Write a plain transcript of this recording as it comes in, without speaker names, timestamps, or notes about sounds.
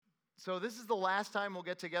So this is the last time we'll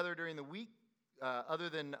get together during the week, other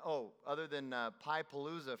than Pie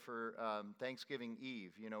Palooza for Thanksgiving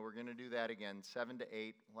Eve. You know, we're going to do that again, 7 to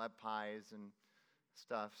 8. We'll have pies and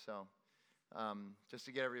stuff. So just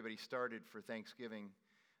to get everybody started for Thanksgiving.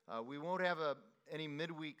 We won't have any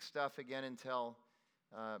midweek stuff again until,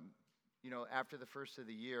 after the first of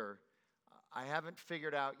the year. I haven't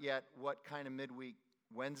figured out yet what kind of midweek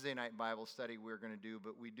Wednesday night Bible study we're going to do,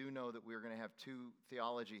 but we do know that we're going to have 2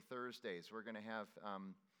 Theology Thursdays. We're going to have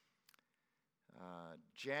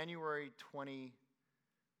January 26th.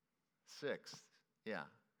 Yeah.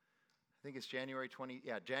 I think it's January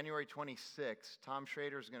 26th. Tom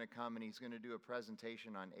Schrader is going to come, and he's going to do a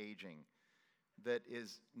presentation on aging that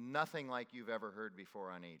is nothing like you've ever heard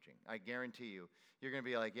before on aging. I guarantee you. You're going to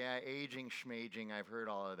be like, yeah, aging, schmaging, I've heard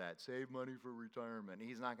all of that. Save money for retirement.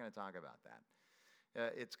 He's not going to talk about that.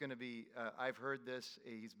 It's going to be, I've heard this.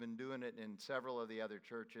 He's been doing it in several of the other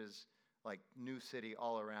churches, like New City,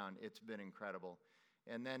 all around. It's been incredible.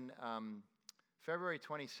 And then February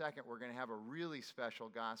 22nd, we're going to have a really special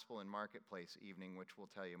Gospel and Marketplace evening, which we'll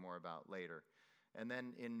tell you more about later. And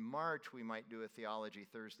then in March, we might do a Theology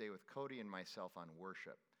Thursday with Cody and myself on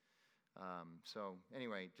worship. So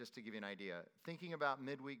anyway, just to give you an idea, thinking about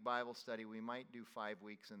midweek Bible study, we might do 5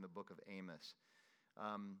 weeks in the book of Amos.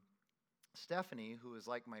 Stephanie, who is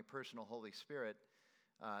like my personal Holy Spirit,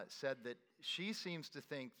 said that she seems to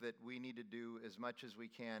think that we need to do as much as we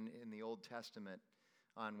can in the Old Testament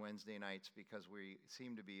on Wednesday nights because we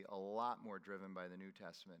seem to be a lot more driven by the New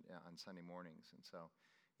Testament on Sunday mornings.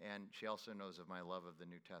 And she also knows of my love of the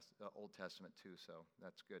Old Testament too, so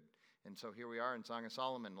that's good. And so here we are in Song of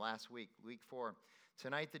Solomon last week, week 4.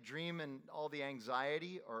 Tonight the dream and all the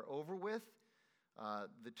anxiety are over with.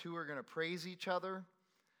 The two are going to praise each other.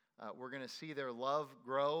 We're going to see their love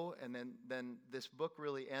grow, and then this book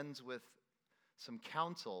really ends with some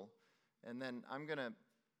counsel. And then I'm going to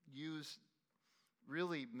use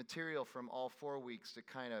really material from all 4 weeks to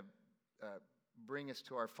kind of bring us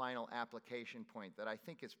to our final application point that I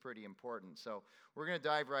think is pretty important. So we're going to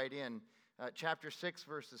dive right in. Chapter 6,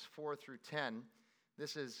 verses 4 through 10.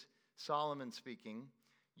 This is Solomon speaking.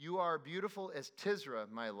 You are beautiful as Tisra,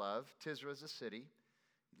 my love. Tisra is a city.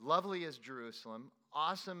 Lovely as Jerusalem.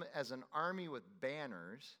 Awesome as an army with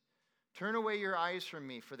banners. Turn away your eyes from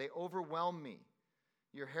me, for they overwhelm me.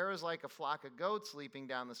 Your hair is like a flock of goats leaping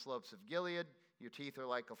down the slopes of Gilead. Your teeth are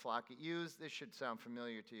like a flock of ewes. This should sound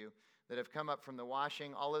familiar to you. That have come up from the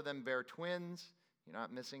washing. All of them bear twins. You're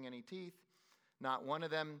not missing any teeth. Not one of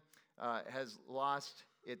them has lost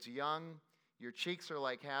its young. Your cheeks are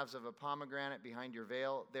like halves of a pomegranate behind your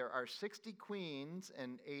veil. There are 60 queens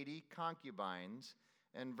and 80 concubines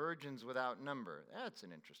and virgins without number. That's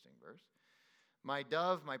an interesting verse. My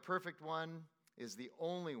dove, my perfect one, is the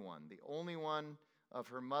only one of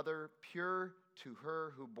her mother, pure to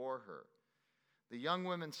her who bore her. The young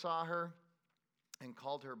women saw her and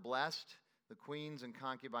called her blessed, the queens and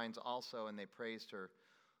concubines also, and they praised her.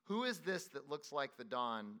 Who is this that looks like the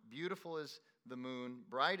dawn, beautiful as the moon,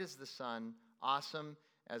 bright as the sun, awesome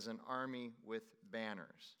as an army with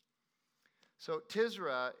banners? So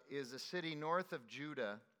Tisra is a city north of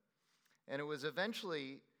Judah, and it was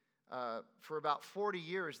eventually, for about 40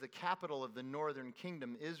 years, the capital of the northern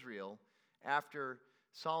kingdom, Israel, after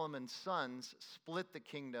Solomon's sons split the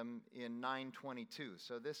kingdom in 922.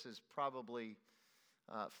 So this is probably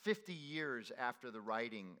 50 years after the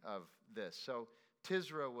writing of this. So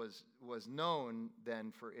Tisra was known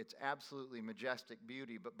then for its absolutely majestic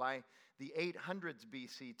beauty, but by the 800s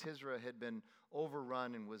BC, Tisra had been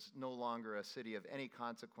overrun and was no longer a city of any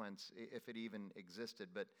consequence, if it even existed.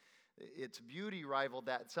 But its beauty rivaled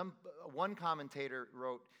that. One commentator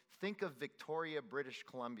wrote, think of Victoria, British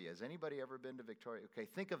Columbia. Has anybody ever been to Victoria? Okay,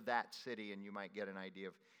 think of that city and you might get an idea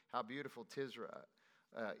of how beautiful Tisra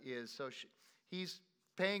is. So he's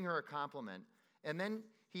paying her a compliment. And then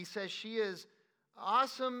he says she is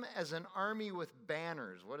awesome as an army with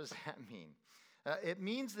banners. What does that mean? It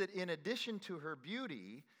means that in addition to her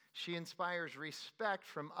beauty, she inspires respect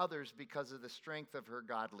from others because of the strength of her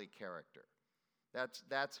godly character.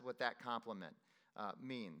 That's what that compliment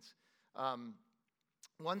means.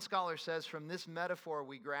 One scholar says, from this metaphor,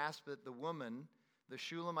 we grasp that the woman, the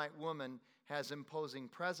Shulamite woman, has imposing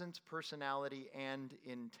presence, personality, and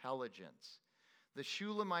intelligence. The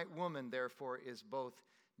Shulamite woman, therefore, is both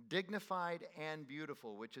dignified and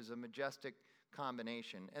beautiful, which is a majestic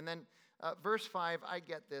combination. And then verse 5, I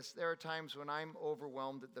get this. There are times when I'm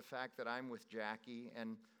overwhelmed at the fact that I'm with Jackie,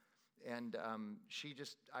 and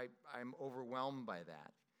I'm overwhelmed by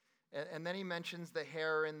that. And then he mentions the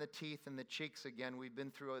hair and the teeth and the cheeks again. We've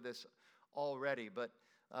been through this already, but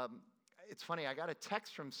it's funny, I got a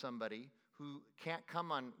text from somebody who can't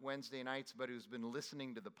come on Wednesday nights, but who's been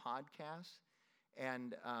listening to the podcast.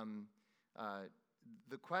 And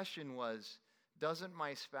the question was, doesn't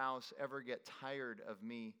my spouse ever get tired of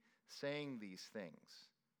me saying these things?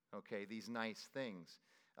 Okay, these nice things.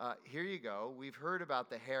 Here you go. We've heard about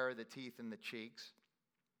the hair, the teeth, and the cheeks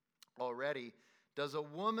already. Does a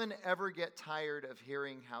woman ever get tired of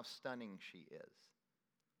hearing how stunning she is?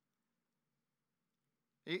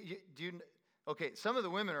 Okay, some of the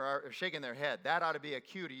women are shaking their head. That ought to be a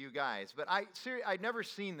cue to you guys. But I'd never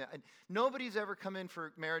seen that. Nobody's ever come in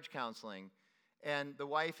for marriage counseling, and the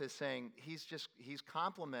wife is saying, he's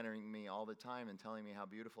complimenting me all the time and telling me how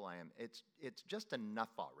beautiful I am. It's just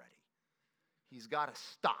enough already. He's got to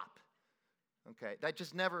stop. Okay, that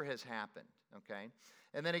just never has happened. Okay,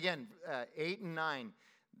 and then again, 8 and 9.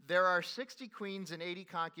 There are 60 queens and 80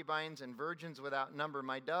 concubines and virgins without number.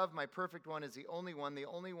 My dove, my perfect one, is the only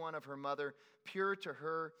one of her mother, pure to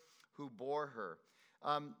her who bore her.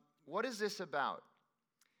 What is this about?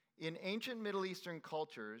 In ancient Middle Eastern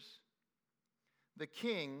cultures, the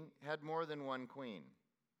king had more than one queen,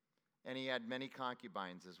 and he had many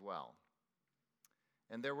concubines as well.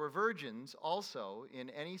 And there were virgins also in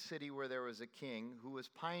any city where there was a king who was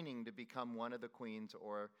pining to become one of the queens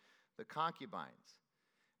or the concubines.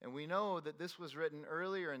 And we know that this was written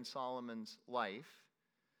earlier in Solomon's life,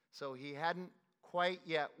 so he hadn't quite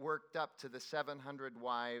yet worked up to the 700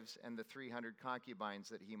 wives and the 300 concubines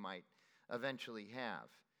that he might eventually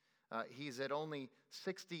have. He's at only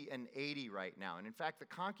 60 and 80 right now. And in fact, the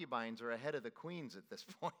concubines are ahead of the queens at this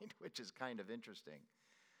point, which is kind of interesting.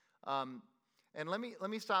 And let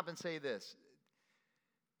me stop and say this.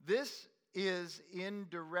 This is in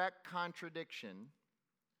direct contradiction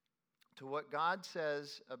to what God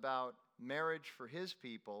says about marriage for his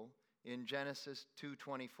people in Genesis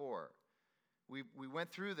 2:24. We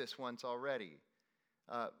went through this once already.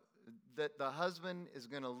 That the husband is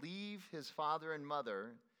going to leave his father and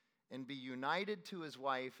mother and be united to his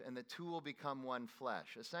wife, and the two will become one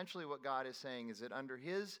flesh. Essentially what God is saying is that under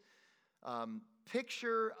his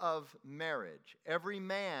picture of marriage, every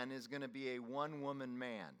man is going to be a one-woman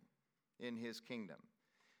man in his kingdom.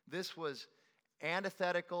 This was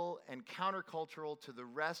antithetical and countercultural to the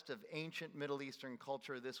rest of ancient Middle Eastern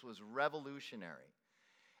culture. This was revolutionary.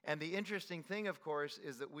 And the interesting thing, of course,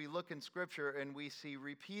 is that we look in Scripture and we see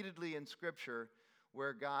repeatedly in Scripture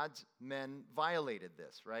where God's men violated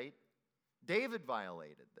this, right? David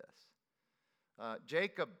violated this.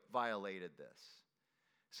 Jacob violated this.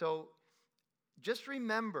 So just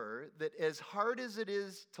remember that as hard as it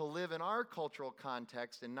is to live in our cultural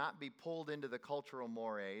context and not be pulled into the cultural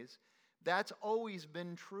mores, that's always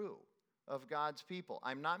been true of God's people.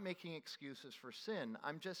 I'm not making excuses for sin.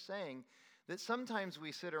 I'm just saying that sometimes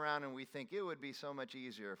we sit around and we think it would be so much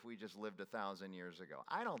easier if we just lived 1,000 years ago.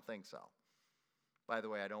 I don't think so. By the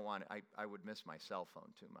way, I would miss my cell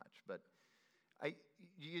phone too much. But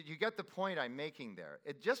you get the point I'm making there.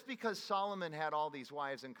 Just because Solomon had all these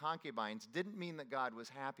wives and concubines didn't mean that God was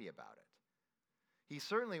happy about it. He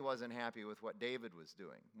certainly wasn't happy with what David was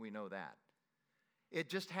doing. We know that. It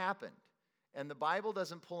just happened. And the Bible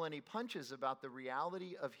doesn't pull any punches about the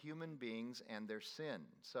reality of human beings and their sin.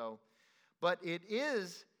 But it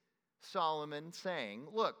is Solomon saying,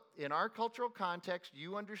 look, in our cultural context,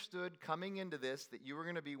 you understood coming into this that you were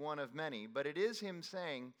going to be one of many, but it is him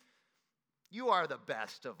saying, you are the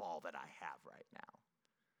best of all that I have right now.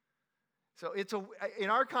 So in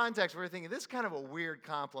our context, we're thinking, this is kind of a weird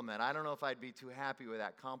compliment. I don't know if I'd be too happy with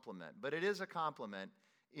that compliment, but it is a compliment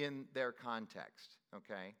in their context,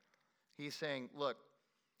 okay? He's saying, look,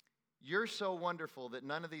 you're so wonderful that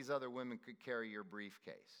none of these other women could carry your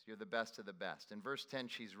briefcase. You're the best of the best. In verse 10,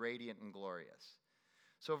 she's radiant and glorious.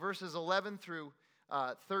 So verses 11 through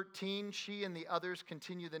 13, she and the others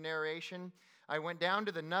continue the narration. I went down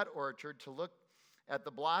to the nut orchard to look at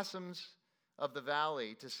the blossoms of the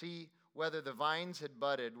valley to see whether the vines had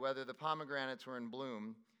budded, whether the pomegranates were in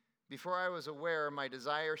bloom. Before I was aware, my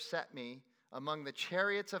desire set me among the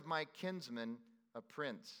chariots of my kinsman, a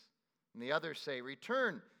prince. And the others say,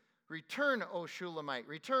 return, return, O Shulamite,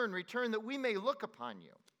 return, return, that we may look upon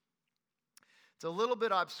you. It's a little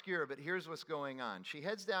bit obscure, but here's what's going on. She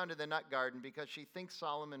heads down to the nut garden because she thinks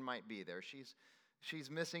Solomon might be there.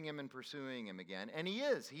 She's missing him and pursuing him again. And he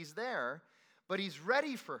is. He's there, but he's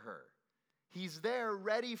ready for her. He's there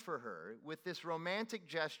ready for her with this romantic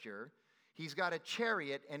gesture. He's got a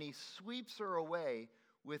chariot, and he sweeps her away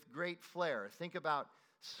with great flair. Think about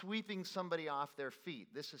sweeping somebody off their feet.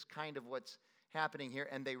 This is kind of what's happening here.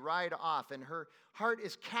 And they ride off, and her heart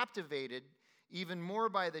is captivated even more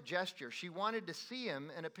by the gesture. She wanted to see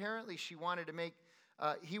him, and apparently she wanted to make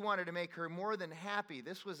he wanted to make her more than happy.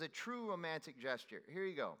 This was a true romantic gesture. Here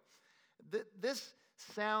you go. This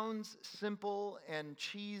sounds simple and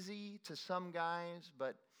cheesy to some guys,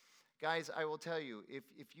 but guys, I will tell you,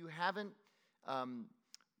 if you haven't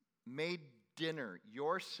made dinner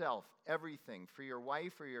yourself, everything, for your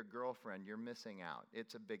wife or your girlfriend, you're missing out.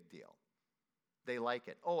 It's a big deal. They like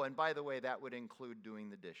it. Oh, and by the way, that would include doing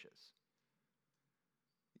the dishes.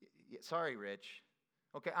 Sorry, Rich.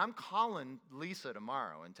 Okay, I'm calling Lisa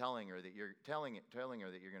tomorrow and telling her that you're going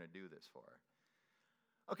to do this for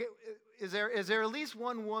her. Okay, is there at least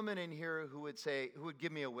one woman in here who would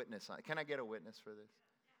give me a witness on it? Can I get a witness for this?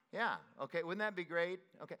 Yeah. Okay, wouldn't that be great?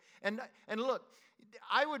 Okay. And look,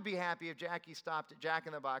 I would be happy if Jackie stopped at Jack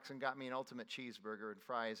in the Box and got me an ultimate cheeseburger and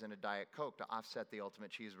fries and a Diet Coke to offset the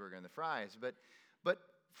ultimate cheeseburger and the fries. But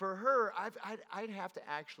for her, I'd have to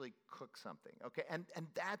actually cook something. Okay, and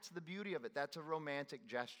that's the beauty of it. That's a romantic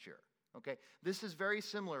gesture. Okay, this is very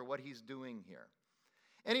similar what he's doing here.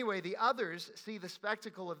 Anyway, the others see the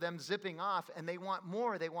spectacle of them zipping off, and they want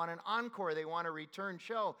more. They want an encore. They want a return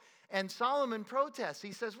show. And Solomon protests.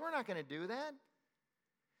 He says, we're not going to do that.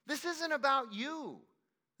 This isn't about you.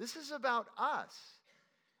 This is about us.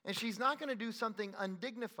 And she's not going to do something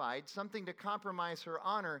undignified, something to compromise her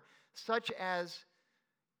honor, such as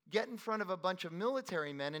get in front of a bunch of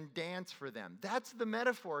military men and dance for them. That's the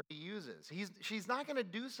metaphor he uses. She's not going to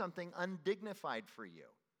do something undignified for you.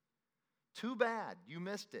 Too bad. You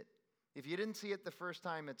missed it. If you didn't see it the first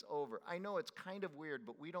time, it's over. I know it's kind of weird,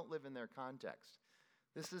 but we don't live in their context.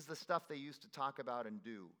 This is the stuff they used to talk about and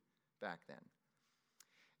do back then.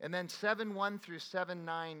 And then 7:1 through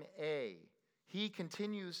 7:9a, he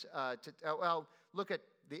continues look at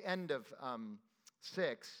the end of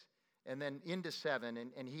 6 and then into 7,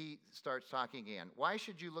 and he starts talking again. Why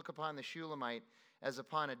should you look upon the Shulamite as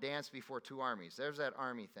upon a dance before two armies? There's that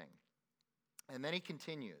army thing. And then he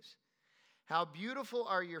continues. How beautiful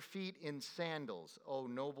are your feet in sandals, O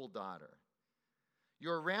noble daughter.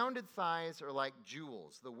 Your rounded thighs are like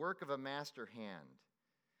jewels, the work of a master hand.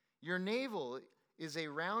 Your navel is a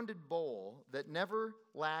rounded bowl that never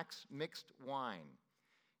lacks mixed wine.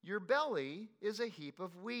 Your belly is a heap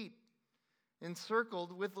of wheat,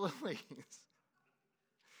 encircled with lilies.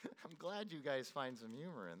 I'm glad you guys find some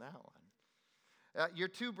humor in that one. Your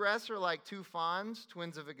two breasts are like two fawns,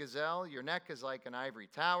 twins of a gazelle. Your neck is like an ivory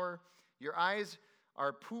tower. Your eyes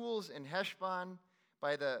are pools in Heshbon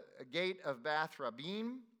by the gate of Bath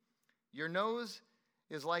Rabbim. Your nose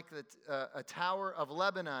is like a tower of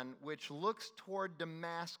Lebanon, which looks toward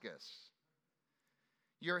Damascus.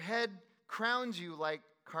 Your head crowns you like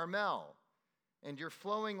Carmel, and your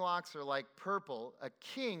flowing locks are like purple. A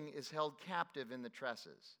king is held captive in the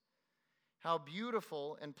tresses. How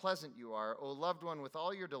beautiful and pleasant you are, O loved one, with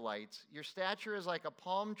all your delights. Your stature is like a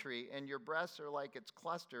palm tree, and your breasts are like its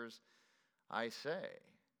clusters. I say,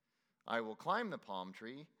 I will climb the palm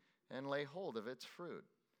tree and lay hold of its fruit.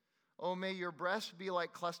 Oh, may your breasts be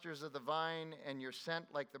like clusters of the vine, and your scent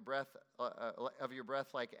like the breath of your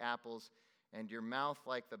breath like apples, and your mouth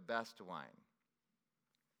like the best wine.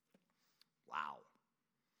 Wow.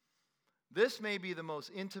 This may be the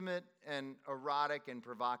most intimate and erotic and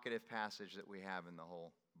provocative passage that we have in the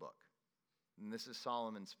whole book. And this is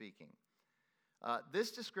Solomon speaking.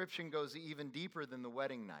 This description goes even deeper than the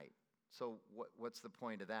wedding night. So what's the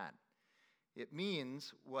point of that? It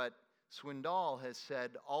means what Swindoll has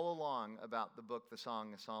said all along about the book, The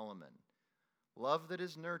Song of Solomon. Love that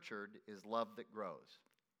is nurtured is love that grows.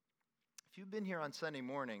 If you've been here on Sunday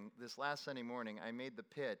morning, this last Sunday morning, I made the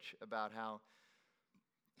pitch about how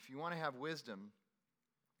if you want to have wisdom,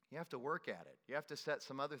 you have to work at it. You have to set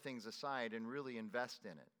some other things aside and really invest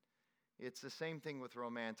in it. It's the same thing with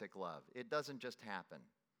romantic love. It doesn't just happen.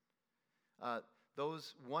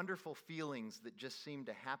 Those wonderful feelings that just seem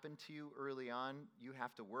to happen to you early on, you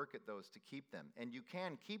have to work at those to keep them. And you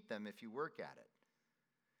can keep them if you work at it.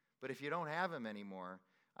 But if you don't have them anymore,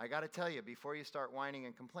 I got to tell you, before you start whining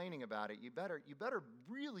and complaining about it, you better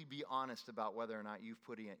really be honest about whether or not you've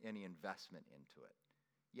put any investment into it.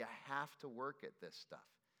 You have to work at this stuff.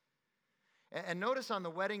 And notice on the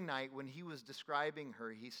wedding night when he was describing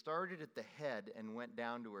her, he started at the head and went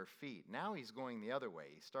down to her feet. Now he's going the other way.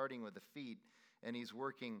 He's starting with the feet and he's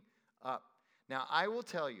working up. Now, I will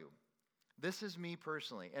tell you, this is me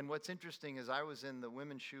personally. And what's interesting is I was in the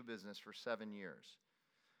women's shoe business for 7 years.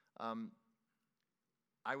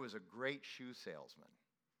 I was a great shoe salesman.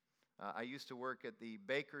 I used to work at the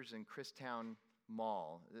Bakers in Christown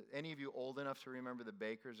Mall. Any of you old enough to remember the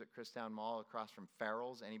Bakers at Christown Mall across from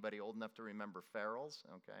Farrell's? Anybody old enough to remember Farrell's?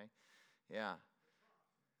 Okay. Yeah.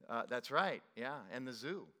 That's right. Yeah. And the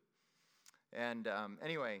zoo. And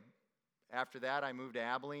anyway, After that, I moved to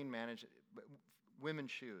Abilene, managed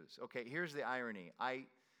women's shoes. Okay, here's the irony. I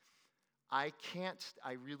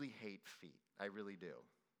really hate feet. I really do.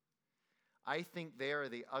 I think they are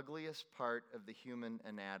the ugliest part of the human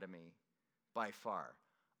anatomy by far.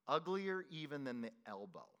 Uglier even than the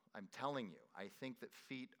elbow. I'm telling you, I think that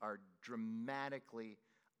feet are dramatically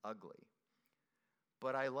ugly.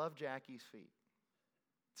 But I love Jackie's feet.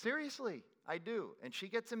 Seriously, I do. And she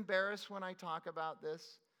gets embarrassed when I talk about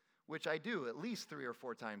this, which I do at least 3 or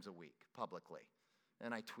 4 times a week publicly.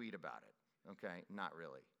 And I tweet about it. Okay, not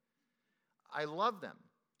really. I love them.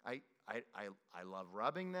 I love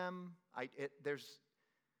rubbing them.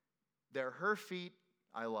 They're her feet.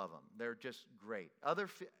 I love them. They're just great.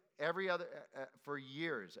 For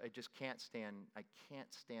years, I just can't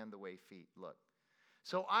stand the way feet look.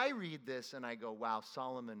 So I read this and I go, wow,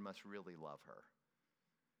 Solomon must really love her.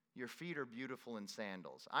 Your feet are beautiful in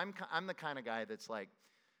sandals. I'm the kind of guy that's like,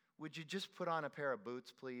 would you just put on a pair of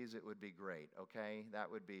boots, please? It would be great, okay?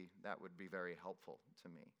 That would be very helpful to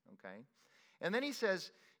me, okay? And then he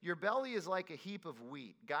says, your belly is like a heap of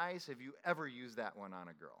wheat. Guys, have you ever used that one on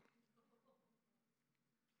a girl?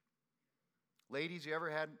 Ladies, you ever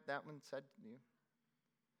had that one said to you?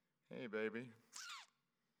 Hey, baby,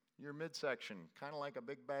 your midsection, kind of like a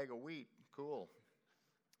big bag of wheat. Cool,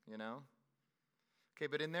 you know? Okay,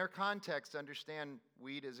 but in their context, understand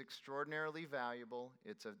wheat is extraordinarily valuable.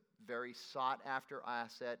 It's a very sought-after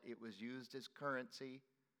asset. It was used as currency.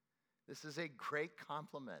 This is a great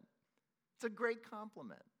compliment. It's a great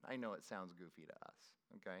compliment. I know it sounds goofy to us,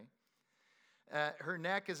 okay? Her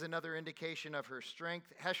neck is another indication of her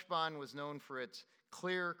strength. Heshbon was known for its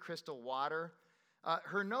clear crystal water.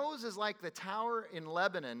 Her nose is like the tower in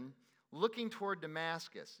Lebanon looking toward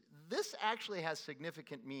Damascus. This actually has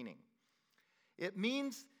significant meaning. It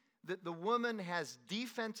means that the woman has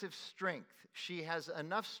defensive strength. She has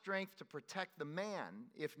enough strength to protect the man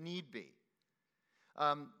if need be.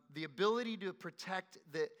 The ability to protect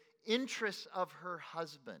the interests of her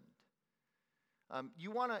husband.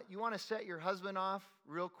 You want to set your husband off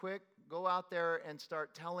real quick? Go out there and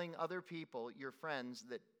start telling other people, your friends,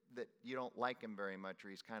 that you don't like him very much, or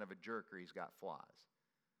he's kind of a jerk, or he's got flaws.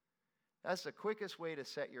 That's the quickest way to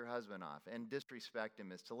set your husband off and disrespect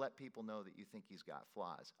him, is to let people know that you think he's got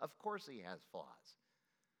flaws. Of course he has flaws.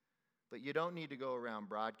 But you don't need to go around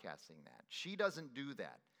broadcasting that. She doesn't do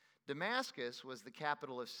that. Damascus was the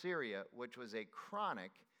capital of Syria, which was a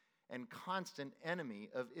chronic and constant enemy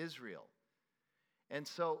of Israel. And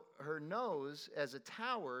so her nose as a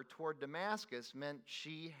tower toward Damascus meant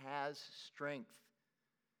she has strength.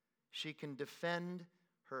 She can defend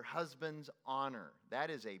her husband's honor. That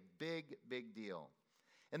is a big, big deal.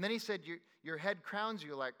 And then he said, your head crowns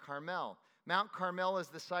you like Carmel. Mount Carmel is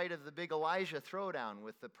the site of the big Elijah throwdown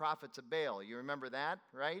with the prophets of Baal. You remember that,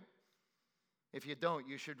 right? If you don't,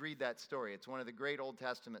 you should read that story. It's one of the great Old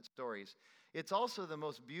Testament stories. It's also the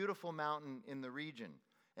most beautiful mountain in the region.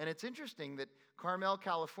 And it's interesting that Carmel,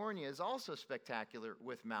 California is also spectacular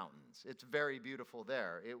with mountains. It's very beautiful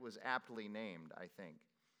there. It was aptly named, I think.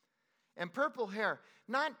 And purple hair,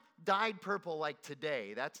 not dyed purple like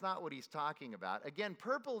today. That's not what he's talking about. Again,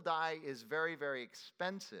 purple dye is very, very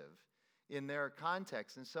expensive in their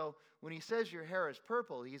context. And so when he says your hair is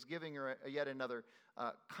purple, he's giving her yet another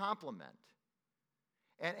compliment.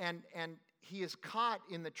 And he is caught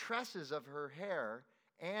in the tresses of her hair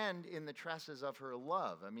and in the tresses of her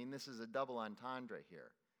love. I mean, this is a double entendre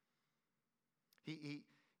here.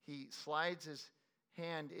 He slides his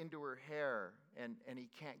hand into her hair, and he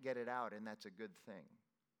can't get it out, and that's a good thing.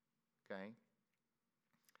 Okay?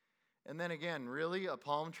 And then again, really, a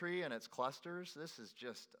palm tree and its clusters? This is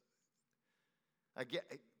just, again,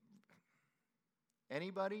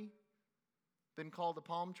 anybody been called a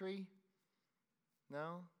palm tree?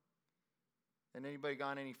 No? And anybody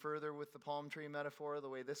gone any further with the palm tree metaphor the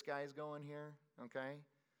way this guy's going here? Okay?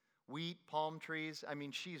 Wheat, palm trees, I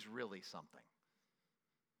mean, she's really something.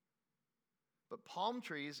 But palm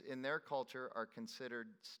trees in their culture are considered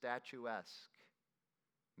statuesque,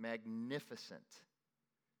 magnificent.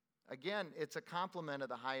 Again, it's a compliment of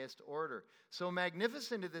the highest order. So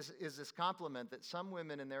magnificent is this compliment that some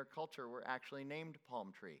women in their culture were actually named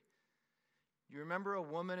palm tree. You remember a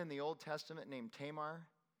woman in the Old Testament named Tamar?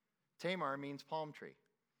 Tamar means palm tree.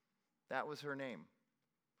 That was her name,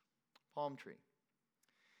 palm tree.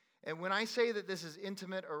 And when I say that this is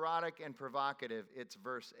intimate, erotic, and provocative, it's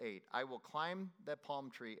verse 8. I will climb that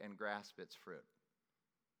palm tree and grasp its fruit.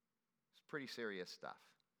 It's pretty serious stuff.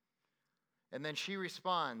 And then she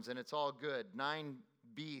responds, and it's all good.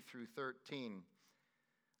 9b through 13.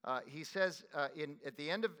 He says at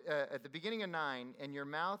the beginning of 9, and your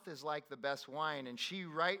mouth is like the best wine. And she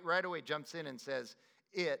right away jumps in and says,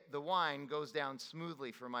 the wine, goes down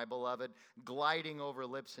smoothly for my beloved, gliding over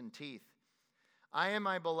lips and teeth. I am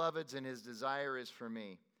my beloved's, and his desire is for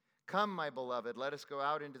me. Come, my beloved, let us go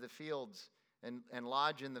out into the fields and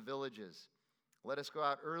lodge in the villages. Let us go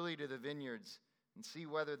out early to the vineyards and see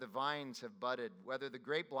whether the vines have budded, whether the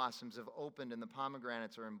grape blossoms have opened and the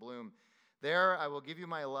pomegranates are in bloom. There I will give you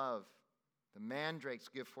my love. The mandrakes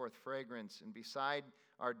give forth fragrance, and beside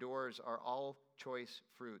our doors are all choice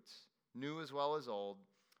fruits, new as well as old,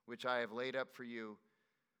 which I have laid up for you,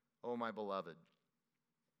 O my beloved.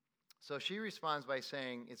 So she responds by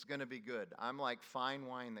saying, it's going to be good. I'm like fine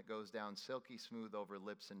wine that goes down silky smooth over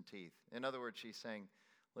lips and teeth. In other words, she's saying,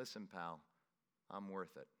 listen, pal, I'm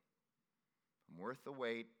worth it. I'm worth the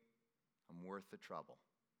wait. I'm worth the trouble.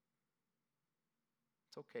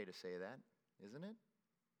 It's okay to say that, isn't it?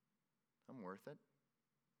 I'm worth it.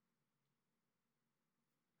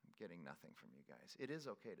 I'm getting nothing from you guys. It is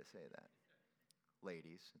okay to say that.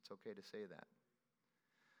 Ladies, it's okay to say that.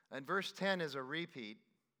 And verse 10 is a repeat.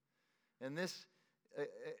 And this,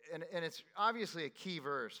 and it's obviously a key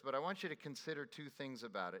verse, but I want you to consider two things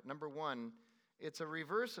about it. Number one, it's a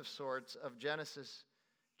reverse of sorts of Genesis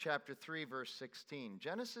chapter 3, verse 16.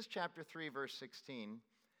 Genesis chapter 3, verse 16,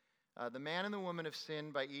 the man and the woman have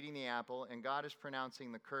sinned by eating the apple, and God is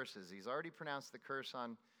pronouncing the curses. He's already pronounced the curse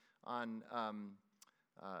on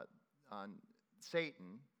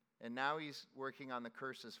Satan, and now he's working on the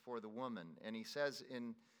curses for the woman. And he says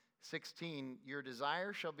in 16, your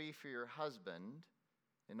desire shall be for your husband,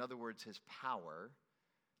 in other words, his power.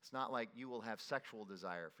 It's not like you will have sexual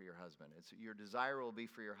desire for your husband. It's your desire will be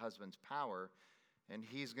for your husband's power, and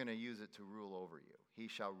he's going to use it to rule over you. He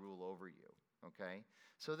shall rule over you, okay?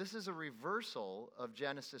 So this is a reversal of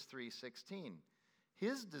Genesis 3:16.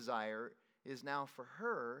 His desire is now for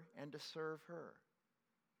her and to serve her.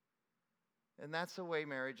 And that's the way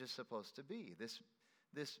marriage is supposed to be.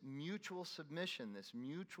 This mutual submission, this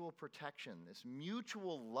mutual protection, this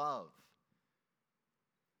mutual love.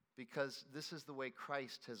 Because this is the way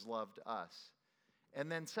Christ has loved us.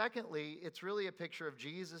 And then secondly, it's really a picture of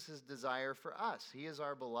Jesus' desire for us. He is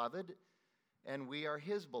our beloved, and we are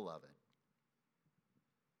his beloved.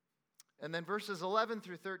 And then verses 11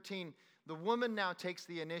 through 13, the woman now takes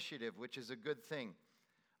the initiative, which is a good thing.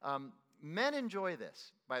 Men enjoy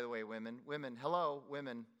this, by the way, women. Women, hello,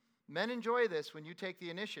 women. Men enjoy this when you take the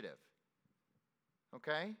initiative.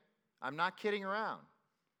 Okay? I'm not kidding around.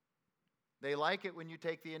 They like it when you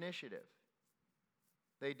take the initiative.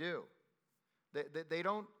 They do. They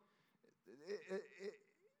don't,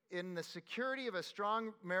 in the security of a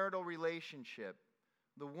strong marital relationship,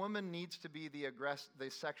 the woman needs to be the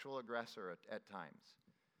sexual aggressor at times.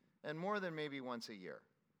 And more than maybe once a year.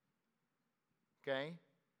 Okay?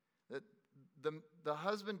 The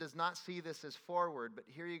husband does not see this as forward, but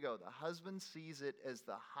here you go. The husband sees it as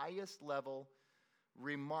the highest level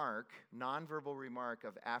remark, nonverbal remark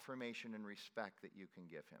of affirmation and respect that you can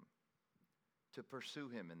give him. To pursue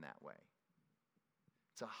him in that way.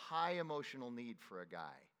 It's a high emotional need for a guy.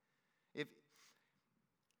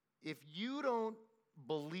 If you don't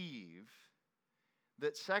believe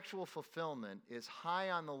that sexual fulfillment is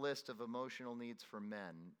high on the list of emotional needs for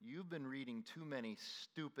men, you've been reading too many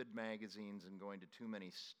stupid magazines and going to too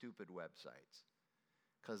many stupid websites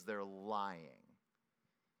because they're lying.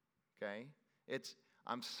 Okay?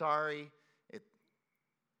 I'm sorry.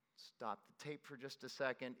 Stop the tape for just a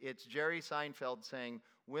second. It's Jerry Seinfeld saying,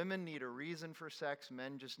 women need a reason for sex,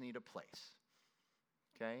 men just need a place.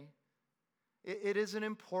 Okay? It is an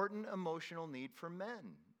important emotional need for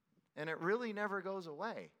men. And it really never goes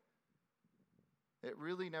away. It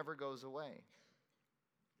really never goes away.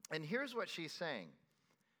 And here's what she's saying.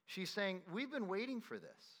 She's saying, we've been waiting for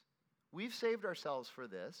this. We've saved ourselves for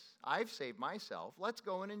this. I've saved myself. Let's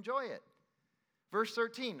go and enjoy it. Verse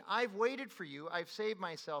 13, I've waited for you, I've saved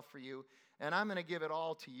myself for you, and I'm going to give it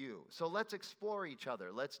all to you. So let's explore each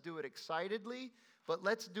other. Let's do it excitedly, but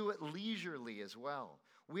let's do it leisurely as well.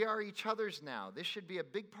 We are each other's now. This should be a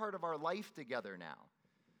big part of our life together now.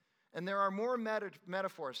 And there are more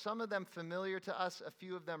metaphors, some of them familiar to us, a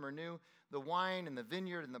few of them are new. The wine and the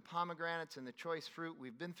vineyard and the pomegranates and the choice fruit,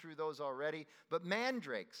 we've been through those already. But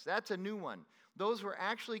mandrakes, that's a new one. Those were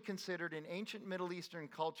actually considered in ancient Middle Eastern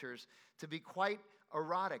cultures to be quite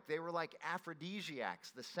erotic. They were like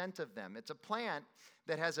aphrodisiacs, the scent of them. It's a plant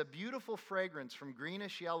that has a beautiful fragrance from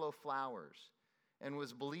greenish yellow flowers and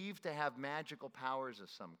was believed to have magical powers of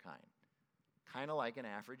some kind of like an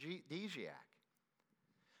aphrodisiac.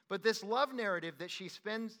 But this love narrative that she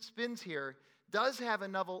spins here does have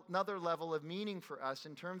another level of meaning for us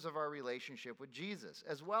in terms of our relationship with Jesus,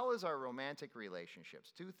 as well as our romantic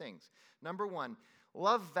relationships. Two things. Number one,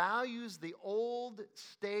 love values the old,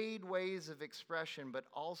 staid ways of expression, but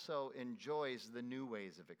also enjoys the new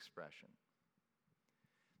ways of expression.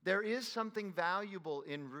 There is something valuable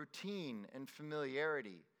in routine and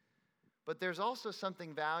familiarity, but there's also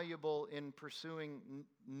something valuable in pursuing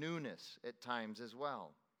newness at times as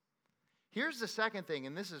well. Here's the second thing,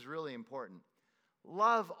 and this is really important.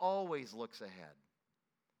 Love always looks ahead.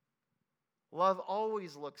 Love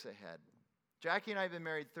always looks ahead. Jackie and I have been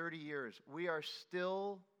married 30 years. We are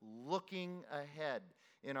still looking ahead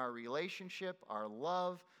in our relationship, our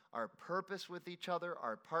love, our purpose with each other,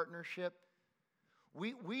 our partnership.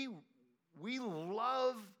 We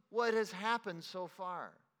love what has happened so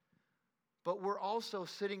far. But we're also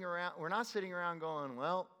we're not sitting around going,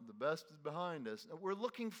 well, the best is behind us. We're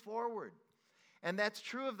looking forward. And that's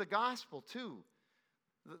true of the gospel too.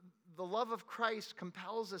 The love of Christ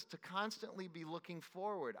compels us to constantly be looking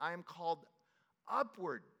forward. I am called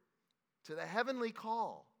upward to the heavenly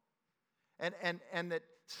call. And that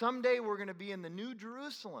someday we're going to be in the New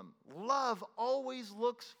Jerusalem. Love always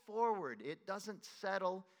looks forward. It doesn't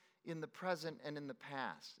settle in the present and in the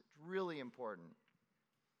past. It's really important.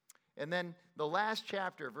 And then the last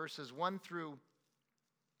chapter, verses 1 through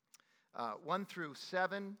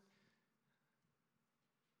 7,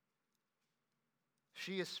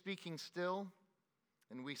 she is speaking still,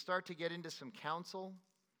 and we start to get into some counsel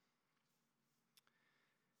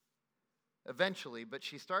eventually, but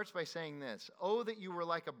she starts by saying this: "Oh, that you were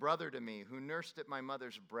like a brother to me, who nursed at my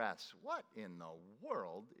mother's breasts." What in the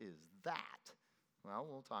world is that? Well,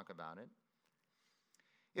 we'll talk about it.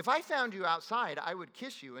 "If I found you outside, I would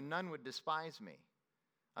kiss you, and none would despise me.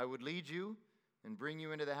 I would lead you and bring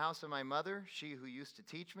you into the house of my mother, she who used to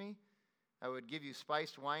teach me. I would give you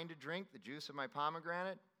spiced wine to drink, the juice of my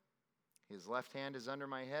pomegranate. His left hand is under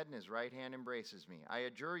my head, and his right hand embraces me. I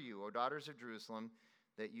adjure you, O daughters of Jerusalem,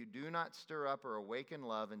 that you do not stir up or awaken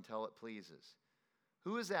love until it pleases.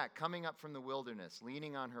 Who is that coming up from the wilderness,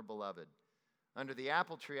 leaning on her beloved? Under the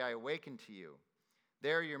apple tree I awakened to you.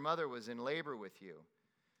 There your mother was in labor with you.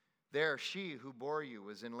 There she who bore you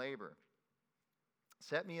was in labor.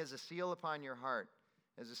 Set me as a seal upon your heart,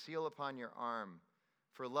 as a seal upon your arm.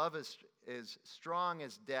 For love is strong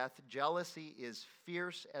as death. Jealousy is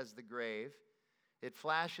fierce as the grave. Its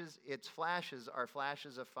flashes are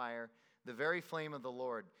flashes of fire, the very flame of the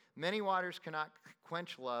Lord. Many waters cannot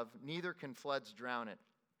quench love, neither can floods drown it.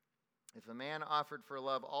 If a man offered for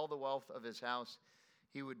love all the wealth of his house,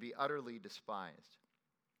 he would be utterly despised."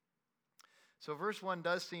 So verse 1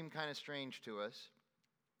 does seem kind of strange to us,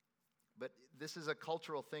 but this is a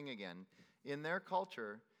cultural thing again. In their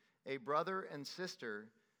culture, a brother and sister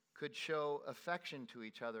could show affection to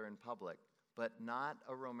each other in public, but not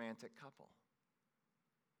a romantic couple.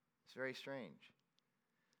 It's very strange.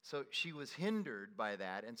 So she was hindered by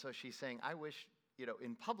that, and so she's saying, I wish,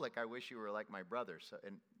 in public, I wish you were like my brother,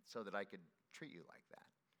 so that I could treat you like that.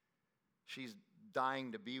 She's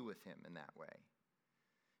dying to be with him in that way.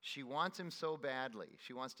 She wants him so badly.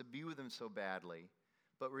 She wants to be with him so badly.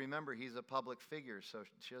 But remember, he's a public figure, so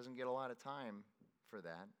she doesn't get a lot of time for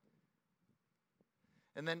that.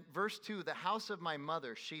 And then verse 2, "The house of my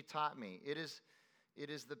mother, she taught me." It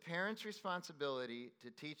is the parents' responsibility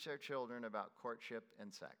to teach their children about courtship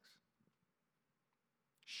and sex.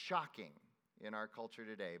 Shocking in our culture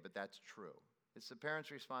today, but that's true. It's the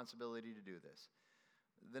parents' responsibility to do this.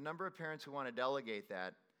 The number of parents who want to delegate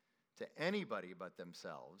that to anybody but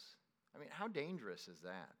themselves, how dangerous is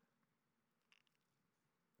that?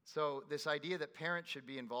 So this idea that parents should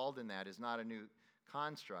be involved in that is not a new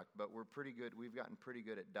construct, but we've gotten pretty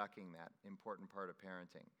good at ducking that important part of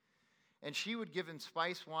parenting. "And she would give him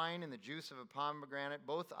spice wine and the juice of a pomegranate."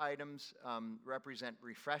 Both items represent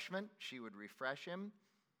refreshment. She would refresh him.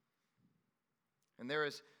 And there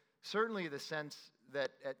is certainly the sense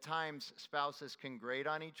that at times spouses can grate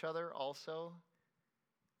on each other also.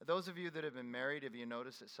 Those of you that have been married, have you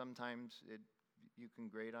noticed that sometimes you can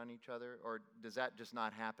grate on each other? Or does that just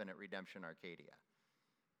not happen at Redemption Arcadia?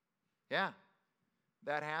 Yeah,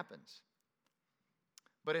 that happens.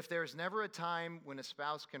 But if there's never a time when a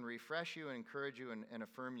spouse can refresh you and encourage you and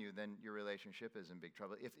affirm you, then your relationship is in big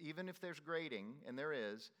trouble. Even if there's grating, and there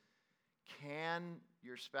is, can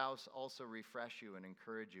your spouse also refresh you and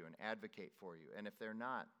encourage you and advocate for you? And if they're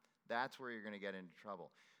not, that's where you're going to get into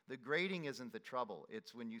trouble. The grating isn't the trouble.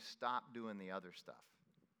 It's when you stop doing the other stuff.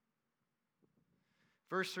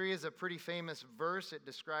 Verse 3 is a pretty famous verse. It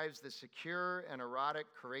describes the secure and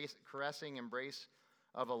erotic caressing embrace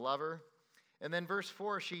of a lover. And then verse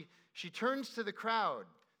 4, she turns to the crowd.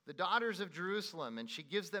 the daughters of Jerusalem, and she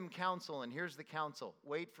gives them counsel, and here's the counsel: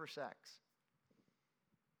 wait for sex.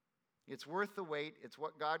 It's worth the wait. It's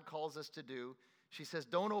what God calls us to do. She says,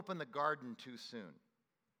 don't open the garden too soon.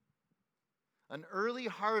 An early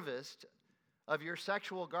harvest of your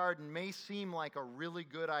sexual garden may seem like a really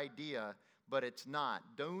good idea, but it's not.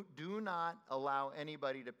 Do not allow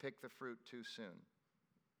anybody to pick the fruit too soon.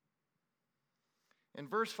 In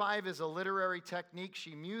verse 5 is a literary technique.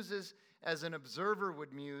 She muses as an observer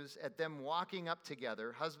would muse at them walking up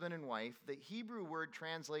together, husband and wife. The Hebrew word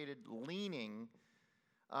translated leaning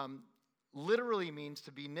literally means to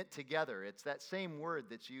be knit together. It's that same word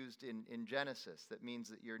that's used in Genesis that means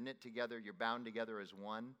that you're knit together, you're bound together as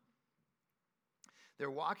one. They're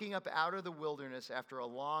walking up out of the wilderness after a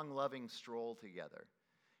long, loving stroll together.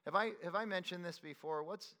 Have I mentioned this before?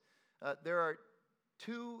 There are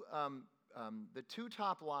the two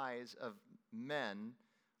top lies of men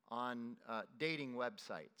on dating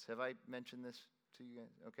websites. Have I mentioned this to you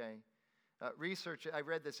guys? Okay. Research, I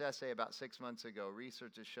read this essay about 6 months ago.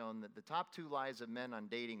 Research has shown that the top two lies of men on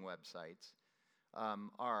dating websites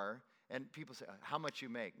are, and people say, how much you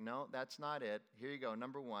make? No, that's not it. Here you go.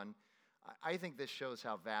 Number one, I think this shows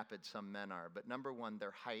how vapid some men are, but number one, their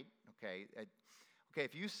height. Okay,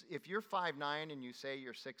 if you're 5'9" and you say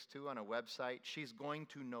you're 6'2" on a website, she's going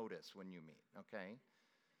to notice when you meet, okay?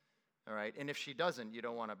 All right, and if she doesn't, you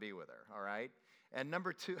don't want to be with her, all right? And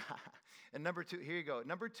number two, here you go.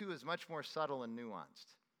 Number two is much more subtle and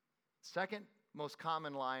nuanced. Second most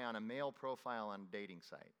common lie on a male profile on a dating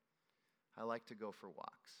site: I like to go for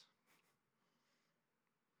walks.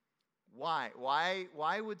 Why?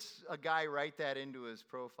 Why would a guy write that into his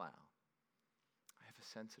profile? I have a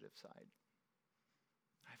sensitive side.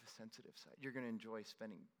 I have a sensitive side. You're going to enjoy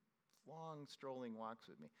spending long strolling walks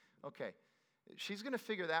with me. Okay, she's going to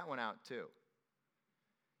figure that one out too.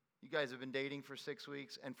 You guys have been dating for 6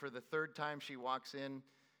 weeks, and for the third time she walks in,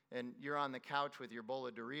 and you're on the couch with your bowl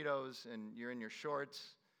of Doritos, and you're in your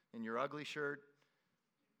shorts and your ugly shirt.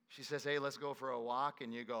 She says, hey, let's go for a walk,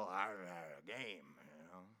 and you go, game, you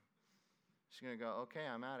know. She's going to go, okay,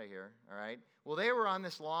 I'm out of here, all right? Well, they were on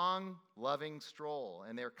this long, loving stroll,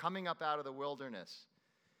 and they're coming up out of the wilderness.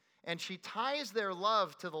 And she ties their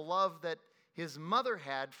love to the love that his mother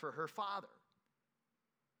had for her father.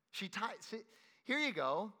 Here you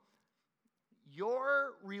go.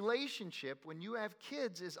 Your relationship when you have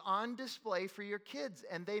kids is on display for your kids,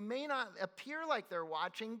 and they may not appear like they're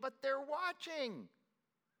watching, but they're watching.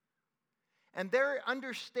 And their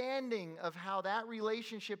understanding of how that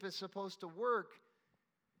relationship is supposed to work,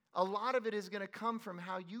 a lot of it is going to come from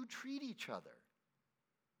how you treat each other.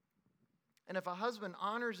 And if a husband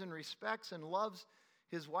honors and respects and loves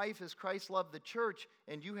his wife as Christ loved the church,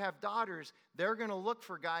 and you have daughters, they're going to look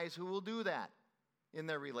for guys who will do that in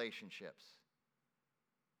their relationships.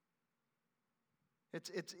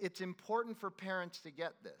 It's important for parents to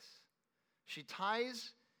get this. She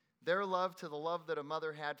ties their love to the love that a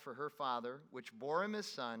mother had for her father, which bore him his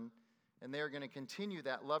son, and they are going to continue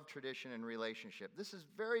that love tradition and relationship. This is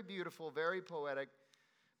very beautiful, very poetic,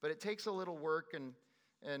 but it takes a little work and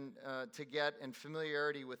to get and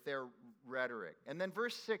familiarity with their rhetoric. And then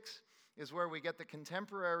verse 6 is where we get the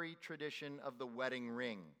contemporary tradition of the wedding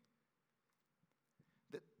ring.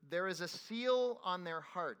 There is a seal on their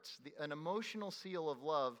hearts, an emotional seal of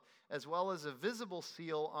love, as well as a visible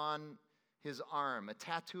seal on his arm, a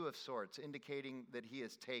tattoo of sorts, indicating that he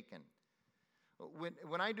is taken.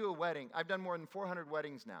 When I do a wedding, I've done more than 400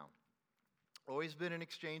 weddings now. Always been an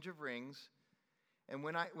exchange of rings. And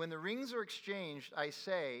when the rings are exchanged, I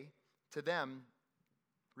say to them,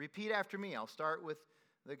 repeat after me. I'll start with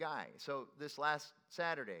the guy. So this last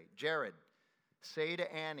Saturday, Jared, say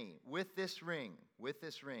to Annie, with this ring,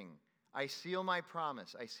 I seal my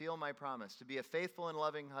promise to be a faithful and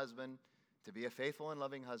loving husband,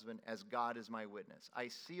 as God is my witness. I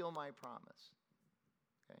seal my promise.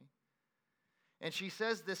 Okay? And she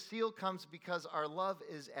says this seal comes because our love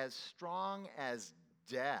is as strong as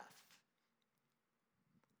death.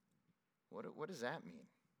 What does that mean?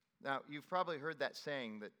 Now, you've probably heard that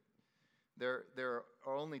saying that there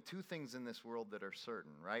are only two things in this world that are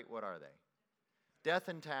certain, right? What are they? Death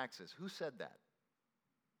and taxes. Who said that?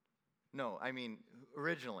 No, I mean,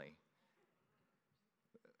 originally.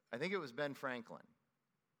 I think it was Ben Franklin.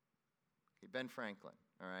 Okay, Ben Franklin,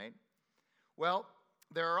 all right? Well,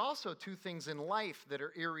 there are also two things in life that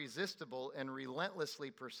are irresistible and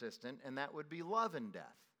relentlessly persistent, and that would be love and death.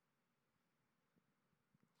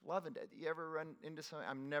 Love and death. You ever run into something?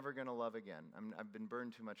 I'm never going to love again. I've been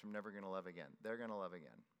burned too much. I'm never going to love again. They're going to love again.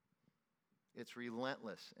 It's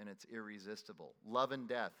relentless and it's irresistible. Love and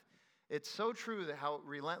death. It's so true that how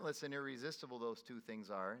relentless and irresistible those two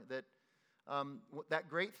things are that that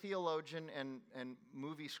great theologian and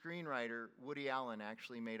movie screenwriter Woody Allen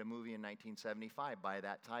actually made a movie in 1975 by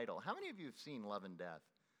that title. How many of you have seen Love and Death?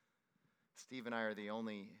 Steve and I are the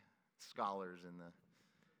only scholars in the...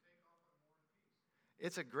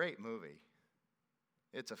 It's a great movie.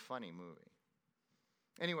 It's a funny movie.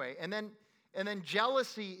 Anyway, and then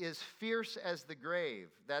jealousy is fierce as the grave.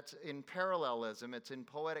 That's in parallelism. It's in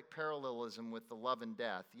poetic parallelism with the love and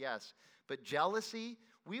death, yes. But jealousy,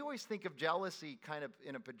 we always think of jealousy kind of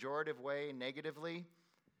in a pejorative way, negatively.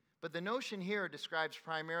 But the notion here describes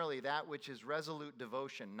primarily that which is resolute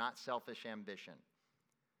devotion, not selfish ambition.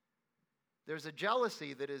 There's a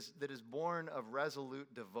jealousy that is born of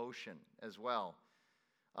resolute devotion as well.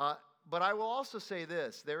 But I will also say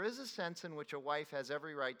this. There is a sense in which a wife has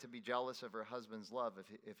every right to be jealous of her husband's love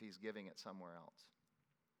if he's giving it somewhere else.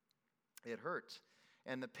 It hurts.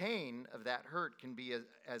 And the pain of that hurt can be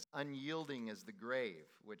as unyielding as the grave,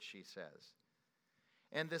 which she says.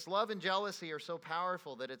 And this love and jealousy are so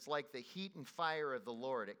powerful that it's like the heat and fire of the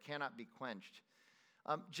Lord. It cannot be quenched.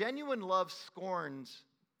 Genuine love scorns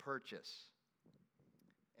purchase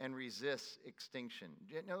and resists extinction.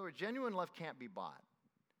 In other words, genuine love can't be bought.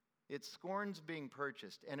 It scorns being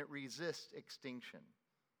purchased, and it resists extinction.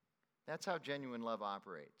 That's how genuine love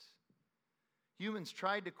operates. Humans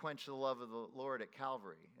tried to quench the love of the Lord at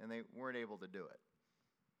Calvary, and they weren't able to do it.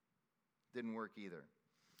 Didn't work either.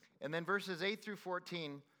 And then verses 8 through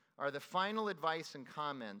 14 are the final advice and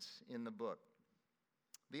comments in the book.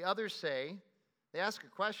 The others say, they ask a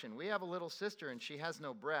question. We have a little sister, and she has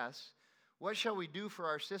no breasts. What shall we do for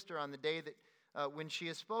our sister on the day that when she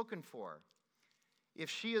is spoken for? If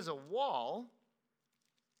she is a wall,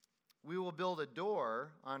 we will build a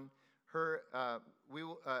door on her.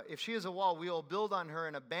 If she is a wall, we will build on her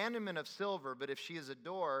an abandonment of silver. But if she is a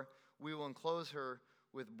door, we will enclose her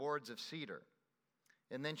with boards of cedar.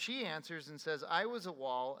 And then she answers and says, I was a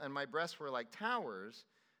wall, and my breasts were like towers.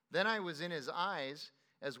 Then I was in his eyes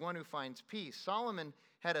as one who finds peace. Solomon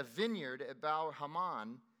had a vineyard at Baal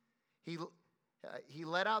Hamon. He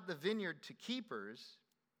let out the vineyard to keepers.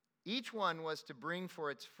 Each one was to bring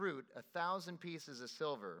for its fruit 1,000 pieces of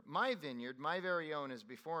silver. My vineyard, my very own, is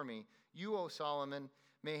before me. You, O Solomon,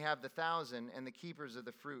 may have the 1,000, and the keepers of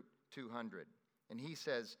the fruit 200. And he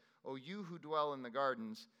says, O you who dwell in the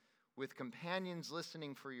gardens, with companions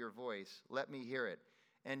listening for your voice, let me hear it.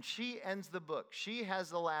 And she ends the book. She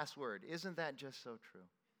has the last word. Isn't that just so true?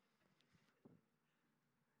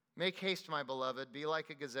 Make haste, my beloved. Be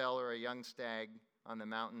like a gazelle or a young stag on the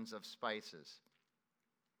mountains of spices.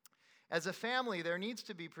 As a family, there needs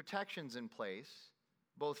to be protections in place,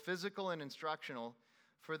 both physical and instructional,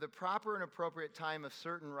 for the proper and appropriate time of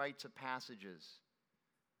certain rites of passages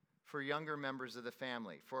for younger members of the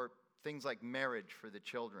family, for things like marriage for the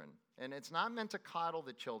children. And it's not meant to coddle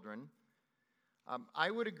the children.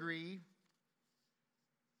 I would agree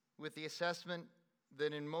with the assessment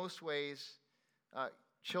that in most ways,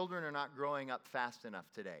 children are not growing up fast enough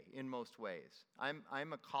today, in most ways.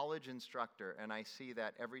 I'm a college instructor, and I see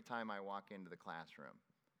that every time I walk into the classroom.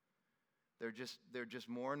 They're just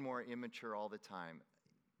more and more immature all the time,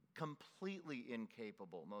 completely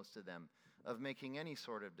incapable, most of them, of making any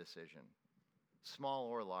sort of decision, small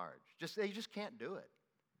or large. They just can't do it.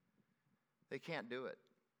 They can't do it.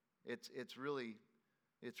 It's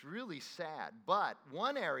really sad. But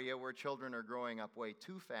one area where children are growing up way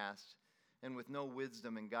too fast and with no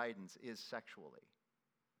wisdom and guidance is sexually.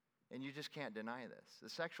 And you just can't deny this.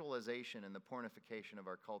 The sexualization and the pornification of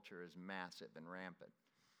our culture is massive and rampant.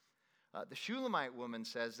 The Shulamite woman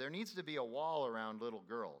says there needs to be a wall around little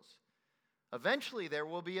girls. Eventually there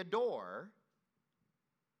will be a door,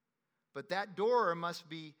 but that door must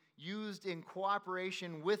be used in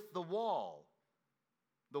cooperation with the wall.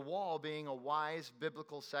 The wall being a wise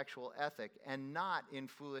biblical sexual ethic and not in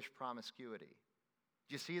foolish promiscuity.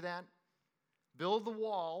 Do you see that? Build the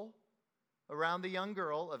wall around the young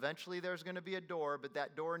girl. Eventually there's going to be a door, but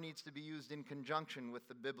that door needs to be used in conjunction with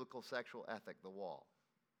the biblical sexual ethic, the wall.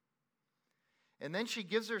 And then she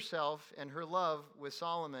gives herself and her love with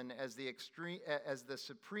Solomon as the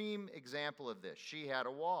supreme example of this. She had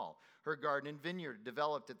a wall. Her garden and vineyard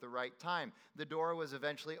developed at the right time. The door was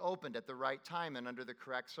eventually opened at the right time and under the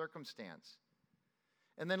correct circumstance.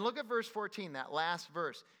 And then look at verse 14, that last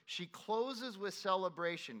verse. She closes with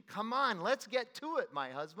celebration. Come on, let's get to it, my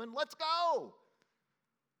husband. Let's go.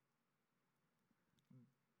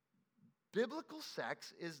 Biblical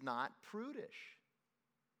sex is not prudish.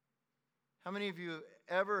 How many of you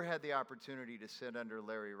ever had the opportunity to sit under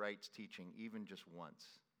Larry Wright's teaching, even just once?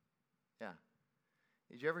 Yeah.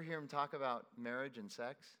 Did you ever hear him talk about marriage and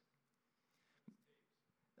sex?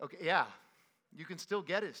 Okay, yeah. You can still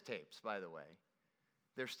get his tapes, by the way.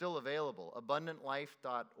 They're still available.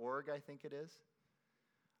 AbundantLife.org, I think it is.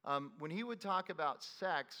 When he would talk about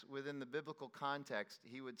sex within the biblical context,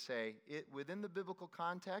 he would say, within the biblical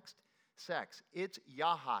context, sex, it's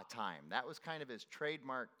Yaha time. That was kind of his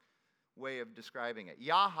trademark way of describing it.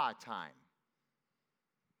 Yaha time.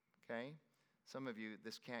 Okay? Some of you,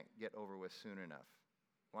 this can't get over with soon enough.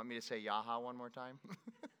 Want me to say Yaha one more time?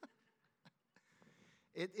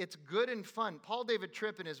 It's good and fun. Paul David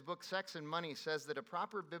Tripp, in his book Sex and Money, says that a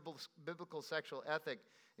proper biblical sexual ethic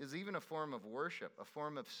is even a form of worship, a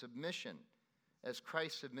form of submission, as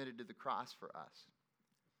Christ submitted to the cross for us.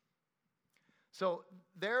 So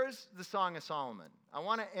there's the Song of Solomon. I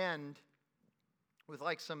want to end with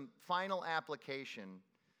like some final application,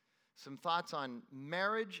 some thoughts on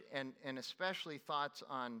marriage, and especially thoughts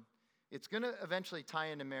on, it's going to eventually tie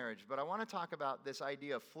into marriage, but I want to talk about this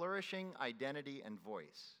idea of flourishing, identity, and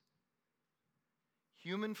voice.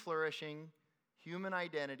 Human flourishing, human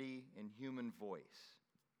identity, and human voice.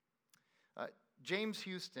 James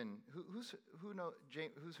Houston, who's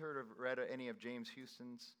read any of James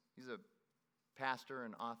Houston's? He's a pastor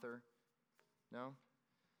and author. No?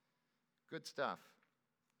 Good stuff.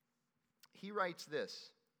 He writes this: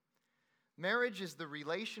 marriage is the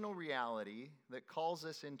relational reality that calls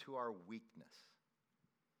us into our weakness.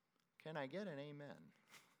 Can I get an amen?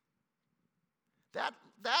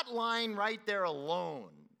 That line right there alone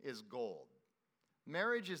is gold.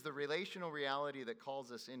 Marriage is the relational reality that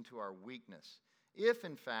calls us into our weakness, if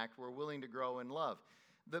in fact we're willing to grow in love.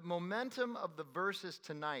 The momentum of the verses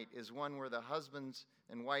tonight is one where the husband's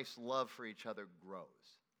and wife's love for each other grows.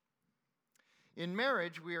 In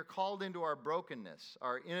marriage, we are called into our brokenness,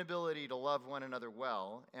 our inability to love one another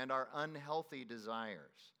well, and our unhealthy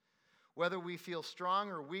desires. Whether we feel strong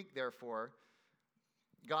or weak, therefore,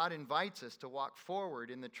 God invites us to walk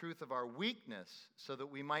forward in the truth of our weakness so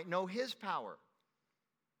that we might know His power.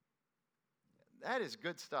 That is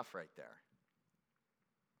good stuff right there.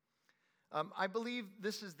 I believe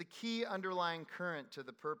this is the key underlying current to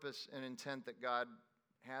the purpose and intent that God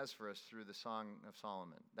has for us through the Song of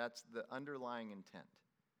Solomon. That's the underlying intent.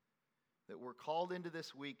 That we're called into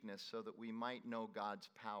this weakness so that we might know God's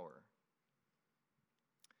power.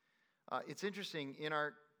 It's interesting, in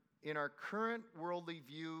our current worldly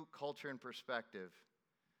view, culture, and perspective,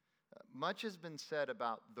 much has been said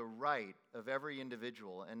about the right of every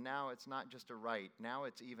individual, and now it's not just a right, now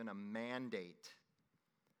it's even a mandate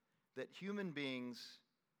that human beings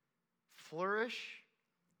flourish,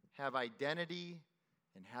 have identity,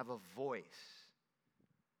 and have a voice.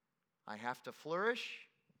 I have to flourish,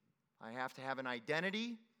 I have to have an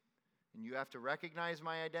identity, and you have to recognize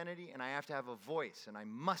my identity, and I have to have a voice, and I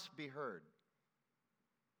must be heard.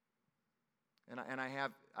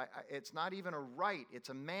 It's not even a right, it's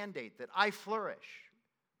a mandate that I flourish.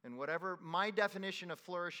 And whatever my definition of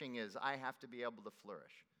flourishing is, I have to be able to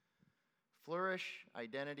flourish. Flourish,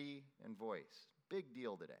 identity, and voice. Big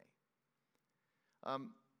deal today.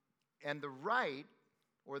 And the right,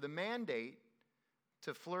 or the mandate,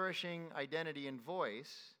 to flourishing identity and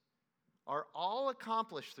voice are all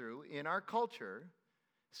accomplished through, in our culture,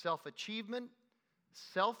 self-achievement,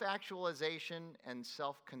 self-actualization, and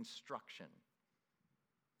self-construction.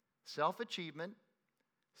 Self-achievement,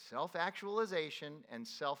 self-actualization, and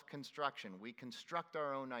self-construction. We construct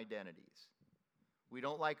our own identities. We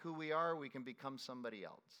don't like who we are, we can become somebody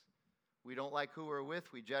else. We don't like who we're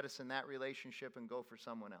with, we jettison that relationship and go for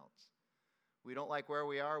someone else. We don't like where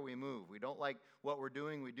we are, we move. We don't like what we're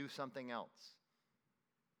doing, we do something else.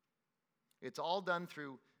 It's all done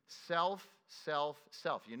through self, self,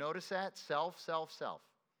 self. You notice that? Self, self, self.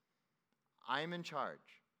 I'm in charge.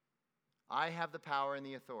 I have the power and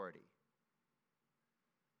the authority.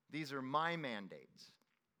 These are my mandates.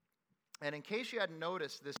 And in case you hadn't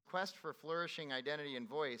noticed, this quest for flourishing identity and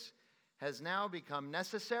voice has now become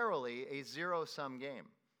necessarily a zero-sum game.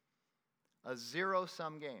 A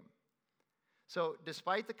zero-sum game. So,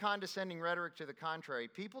 despite the condescending rhetoric to the contrary,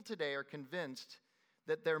 people today are convinced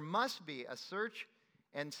that there must be a search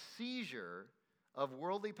and seizure of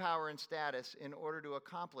worldly power and status in order to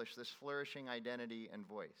accomplish this flourishing identity and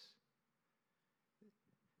voice.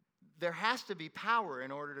 There has to be power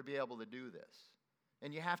in order to be able to do this.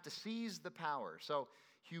 And you have to seize the power. So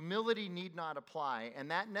humility need not apply, and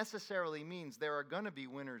that necessarily means there are going to be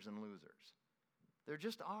winners and losers. There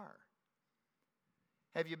just are.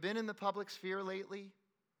 Have you been in the public sphere lately?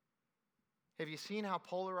 Have you seen how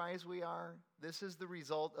polarized we are? This is the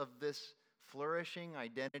result of this flourishing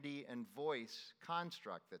identity and voice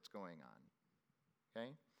construct that's going on. Okay?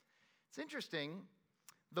 It's interesting.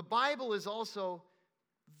 The Bible is also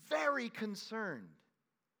very concerned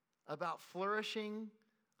about flourishing,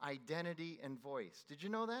 identity, and voice. Did you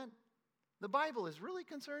know that? The Bible is really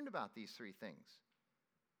concerned about these three things.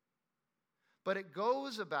 But it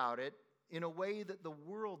goes about it in a way that the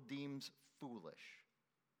world deems foolish.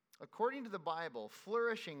 According to the Bible,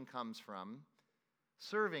 flourishing comes from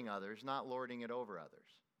serving others, not lording it over others.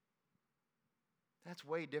 That's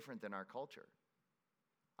way different than our culture.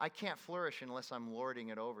 I can't flourish unless I'm lording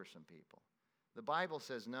it over some people. The Bible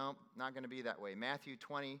says, no, not going to be that way. Matthew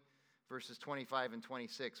 20, verses 25 and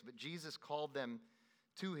 26. But Jesus called them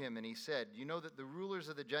to him, and he said, you know that the rulers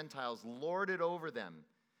of the Gentiles lord it over them,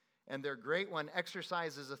 and their great one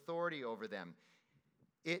exercises authority over them.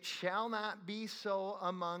 It shall not be so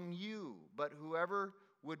among you, but whoever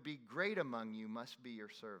would be great among you must be your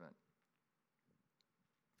servant.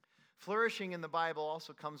 Flourishing in the Bible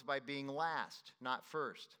also comes by being last, not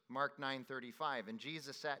first. Mark 9:35. And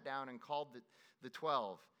Jesus sat down and called the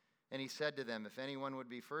 12, and he said to them, if anyone would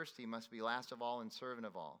be first, he must be last of all and servant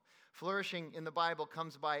of all. Flourishing in the Bible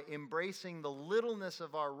comes by embracing the littleness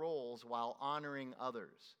of our roles while honoring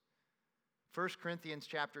others. 1 Corinthians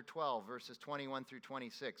chapter 12, verses 21 through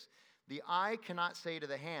 26. The eye cannot say to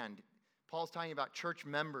the hand, Paul's talking about church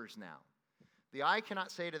members now. The eye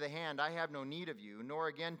cannot say to the hand, I have no need of you, nor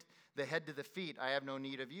again the head to the feet, I have no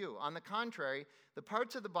need of you. On the contrary, the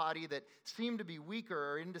parts of the body that seem to be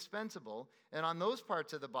weaker are indispensable, and on those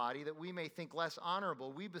parts of the body that we may think less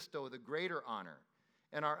honorable, we bestow the greater honor.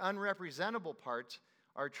 And our unrepresentable parts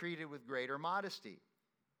are treated with greater modesty,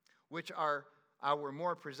 which our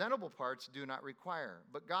more presentable parts do not require.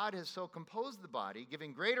 But God has so composed the body,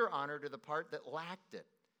 giving greater honor to the part that lacked it,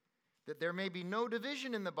 that there may be no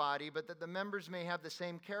division in the body, but that the members may have the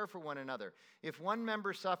same care for one another. If one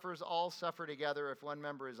member suffers, all suffer together. If one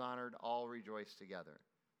member is honored, all rejoice together.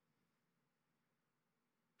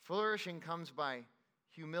 Flourishing comes by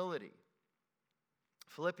humility.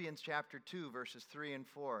 Philippians chapter 2, verses 3 and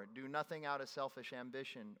 4. Do nothing out of selfish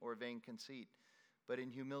ambition or vain conceit, but in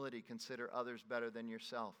humility consider others better than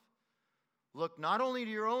yourself. Look not only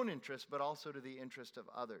to your own interest, but also to the interest of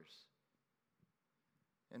others.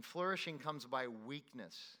 And flourishing comes by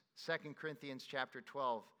weakness. 2 Corinthians chapter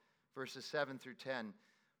 12, verses 7 through 10.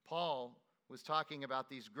 Paul was talking about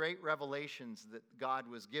these great revelations that God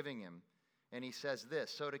was giving him. And he says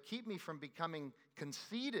this, so to keep me from becoming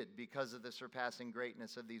conceited because of the surpassing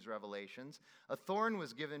greatness of these revelations, a thorn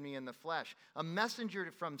was given me in the flesh, a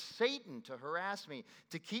messenger from Satan to harass me,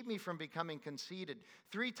 to keep me from becoming conceited.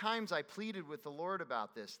 3 times I pleaded with the Lord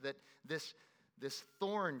about this, that this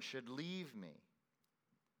thorn should leave me.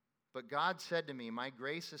 But God said to me, my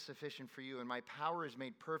grace is sufficient for you, and my power is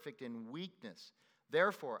made perfect in weakness.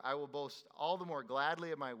 Therefore, I will boast all the more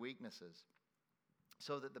gladly of my weaknesses,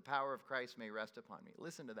 so that the power of Christ may rest upon me.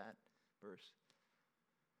 Listen to that verse.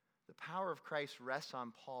 The power of Christ rests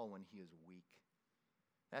on Paul when he is weak.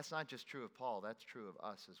 That's not just true of Paul, that's true of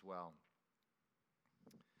us as well.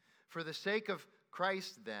 For the sake of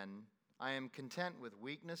Christ, then, I am content with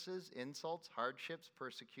weaknesses, insults, hardships,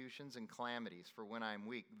 persecutions, and calamities. For when I am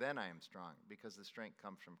weak, then I am strong, because the strength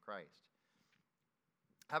comes from Christ.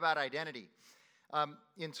 How about identity?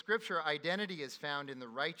 In Scripture, identity is found in the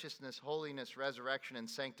righteousness, holiness, resurrection, and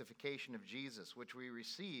sanctification of Jesus, which we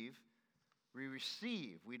receive.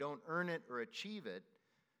 We don't earn it or achieve it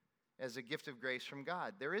as a gift of grace from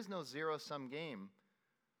God. There is no zero-sum game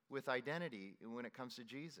with identity when it comes to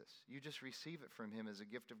Jesus. You just receive it from him as a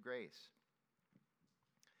gift of grace.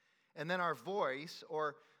 And then our voice,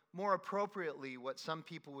 or more appropriately, what some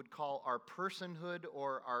people would call our personhood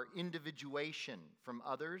or our individuation from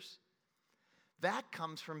others, that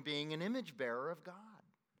comes from being an image bearer of God.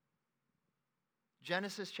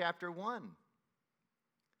 Genesis chapter 1.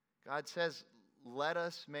 God says, let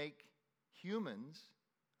us make humans,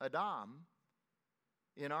 Adam,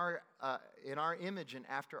 in our image and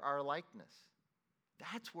after our likeness.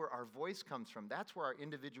 That's where our voice comes from. That's where our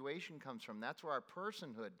individuation comes from. That's where our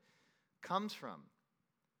personhood comes from.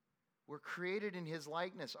 We're created in his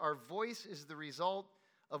likeness. Our voice is the result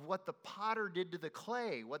of what the potter did to the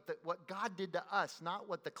clay, what God did to us, not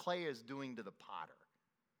what the clay is doing to the potter.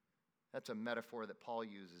 That's a metaphor that Paul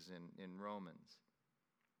uses in Romans.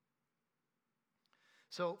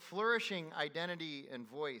 So flourishing identity and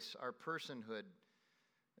voice, our personhood,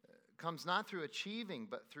 comes not through achieving,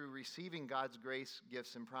 but through receiving God's grace,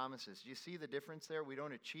 gifts, and promises. Do you see the difference there? We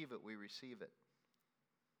don't achieve it, we receive it.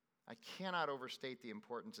 I cannot overstate the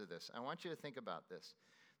importance of this. I want you to think about this.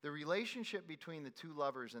 The relationship between the two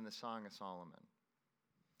lovers in the Song of Solomon.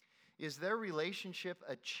 Is their relationship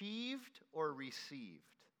achieved or received?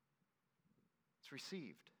 It's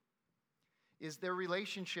received. Is their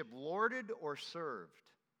relationship lorded or served?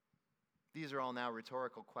 These are all now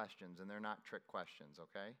rhetorical questions, and they're not trick questions,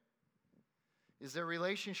 okay? Is their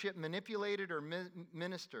relationship manipulated or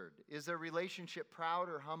ministered? Is their relationship proud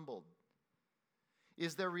or humbled?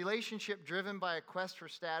 Is their relationship driven by a quest for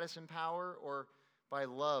status and power or by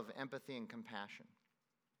love, empathy, and compassion?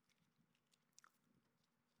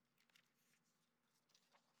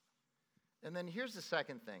 And then here's the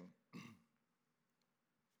second thing.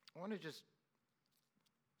 I want to just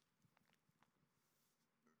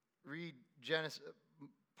read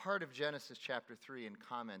part of Genesis chapter 3 and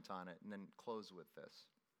comment on it, and then close with this.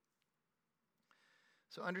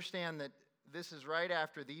 So understand that this is right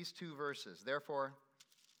after these two verses. Therefore,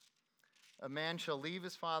 a man shall leave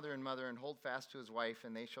his father and mother and hold fast to his wife,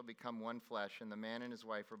 and they shall become one flesh, and the man and his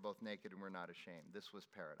wife were both naked and were not ashamed. This was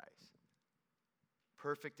paradise.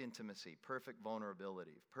 Perfect intimacy, perfect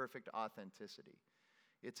vulnerability, perfect authenticity.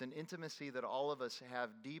 It's an intimacy that all of us have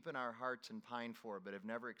deep in our hearts and pine for, but have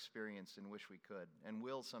never experienced and wish we could, and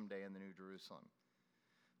will someday in the New Jerusalem.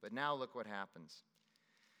 But now look what happens.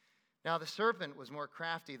 Now the serpent was more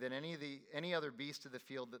crafty than any other beast of the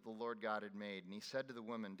field that the Lord God had made. And he said to the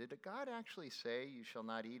woman, "Did God actually say you shall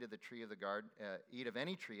not eat of the tree of the garden, eat of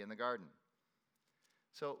any tree in the garden?"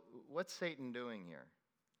 So what's Satan doing here?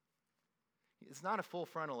 It's not a full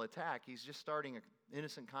frontal attack. He's just starting an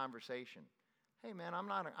innocent conversation. Hey man, I'm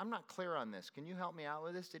not clear on this. Can you help me out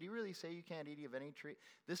with this? Did he really say you can't eat of any tree?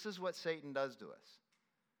 This is what Satan does to us.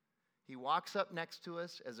 He walks up next to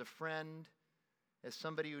us as a friend, as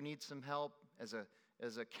somebody who needs some help, as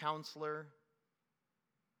a counselor.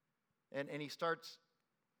 And he starts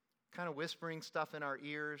kind of whispering stuff in our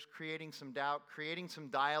ears, creating some doubt, creating some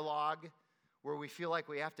dialogue where we feel like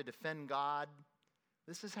we have to defend God.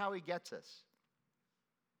 This is how he gets us.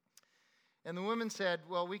 And the woman said,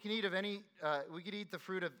 well, we can eat the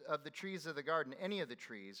fruit of the trees of the garden, any of the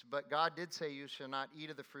trees, but God did say you shall not eat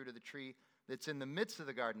of the fruit of the tree that's in the midst of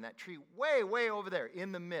the garden, that tree way, way over there,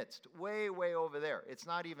 in the midst, way, way over there. It's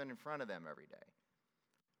not even in front of them every day.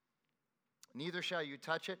 Neither shall you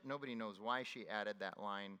touch it. Nobody knows why she added that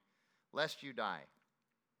line, lest you die.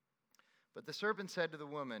 But the serpent said to the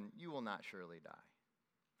woman, you will not surely die.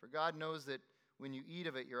 For God knows that when you eat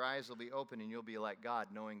of it, your eyes will be open and you'll be like God,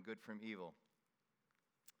 knowing good from evil.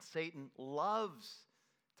 Satan loves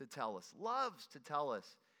to tell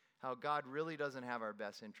us how God really doesn't have our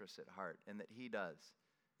best interests at heart, and that he does.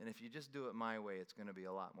 And if you just do it my way, it's going to be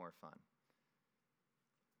a lot more fun.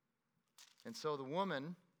 And so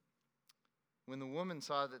when the woman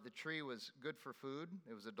saw that the tree was good for food,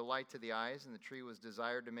 it was a delight to the eyes, and the tree was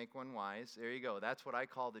desired to make one wise. There you go. That's what I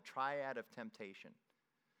call the triad of temptation.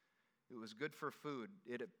 It was good for food.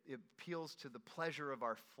 It appeals to the pleasure of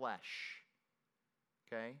our flesh.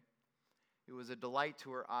 Okay? It was a delight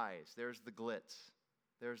to her eyes. There's the glitz.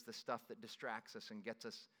 There's the stuff that distracts us and gets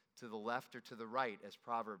us to the left or to the right, as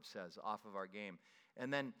Proverbs says, off of our game.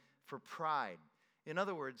 And then for pride. In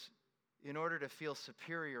other words, in order to feel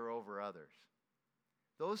superior over others.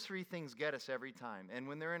 Those three things get us every time. And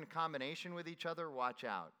when they're in combination with each other, watch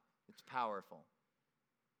out. It's powerful.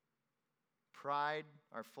 Pride,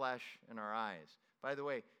 our flesh, and our eyes. By the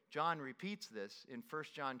way, John repeats this in 1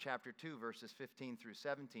 John chapter 2, verses 15 through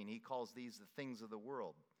 17. He calls these the things of the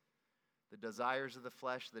world. The desires of the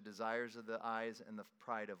flesh, the desires of the eyes, and the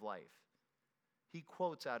pride of life. He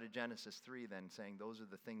quotes out of Genesis 3 then, saying those are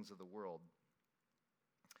the things of the world.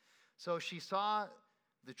 So she saw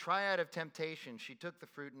the triad of temptation. She took the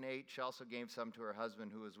fruit and ate. She also gave some to her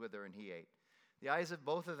husband who was with her, and he ate. The eyes of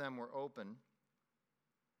both of them were open,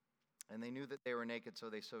 and they knew that they were naked, so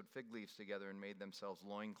they sewed fig leaves together and made themselves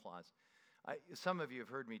loincloths. Some of you have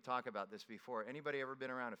heard me talk about this before. Anybody ever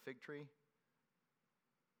been around a fig tree?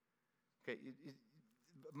 Okay,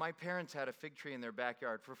 my parents had a fig tree in their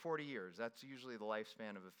backyard for 40 years. That's usually the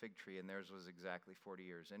lifespan of a fig tree, and theirs was exactly 40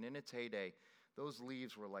 years. And in its heyday, those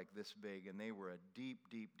leaves were like this big, and they were a deep,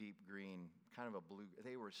 deep, deep green, kind of a blue.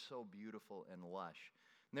 They were so beautiful and lush.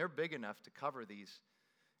 And they're big enough to cover these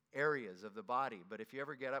areas of the body. But if you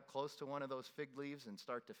ever get up close to one of those fig leaves and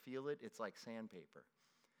start to feel it, it's like sandpaper.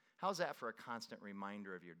 How's that for a constant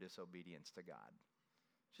reminder of your disobedience to God?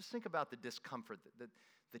 Just think about the discomfort,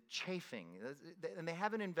 the chafing. And they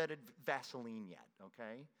haven't invented Vaseline yet,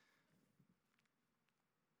 okay?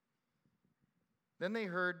 Then they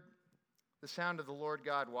heard the sound of the Lord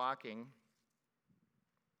God walking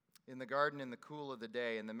in the garden in the cool of the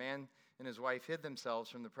day, and the man and his wife hid themselves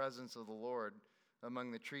from the presence of the Lord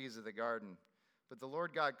among the trees of the garden. But the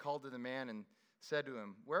Lord God called to the man and said to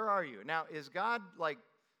him, where are you? Now, is God like,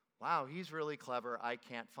 wow, he's really clever, I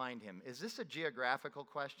can't find him? Is this a geographical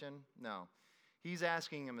question? No. He's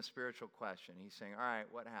asking him a spiritual question. He's saying, all right,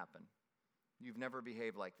 what happened? You've never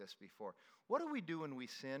behaved like this before. What do we do when we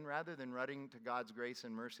sin? Rather than running to God's grace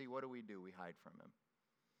and mercy, what do? We hide from him.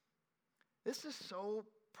 This is so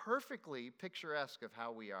perfectly picturesque of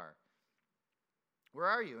how we are. Where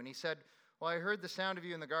are you? And he said, well, I heard the sound of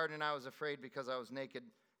you in the garden, and I was afraid because I was naked.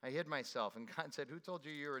 I hid myself. And God said, who told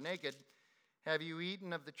you you were naked? Have you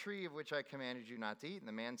eaten of the tree of which I commanded you not to eat? And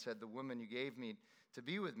the man said, the woman you gave me to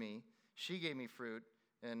be with me, she gave me fruit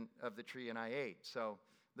and of the tree, and I ate. So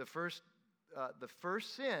the first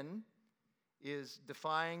sin is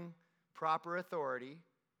defying proper authority.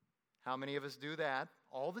 How many of us do that?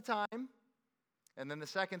 All the time. And then the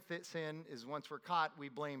second sin is once we're caught, we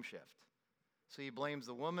blame shift. So he blames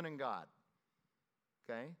the woman and God.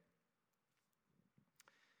 Okay?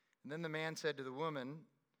 And then the man said to the woman,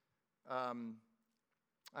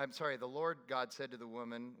 the Lord God said to the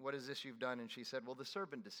woman, what is this you've done? And she said, well, the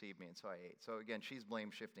serpent deceived me, and so I ate. So again, she's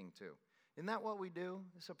blame shifting too. Isn't that what we do?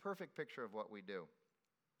 It's a perfect picture of what we do.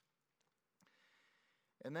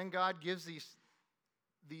 And then God gives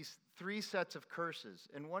these three sets of curses.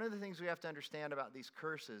 And one of the things we have to understand about these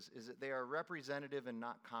curses is that they are representative and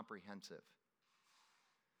not comprehensive.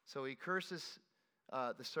 So he curses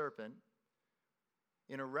the serpent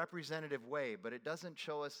in a representative way, but it doesn't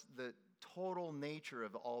show us the total nature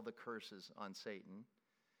of all the curses on Satan.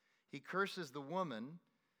 He curses the woman,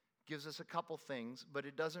 gives us a couple things, but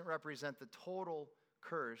it doesn't represent the total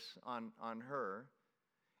curse on her.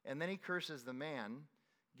 And then he curses the man,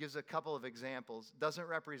 gives a couple of examples, doesn't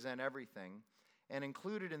represent everything. And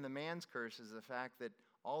included in the man's curse is the fact that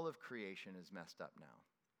all of creation is messed up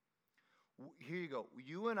now. Here you go.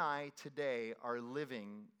 You and I today are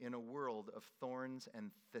living in a world of thorns and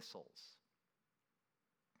thistles.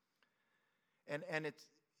 And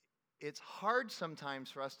it's hard sometimes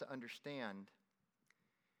for us to understand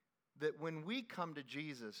that when we come to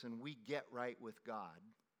Jesus and we get right with God,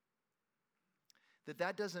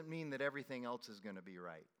 that doesn't mean that everything else is going to be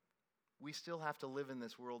right. We still have to live in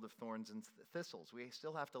this world of thorns and thistles. We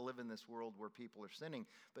still have to live in this world where people are sinning.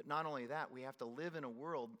 But not only that, we have to live in a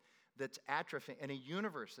world that's atrophying, in a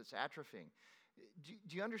universe that's atrophying.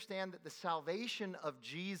 Do you understand that the salvation of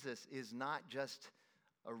Jesus is not just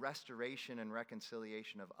a restoration and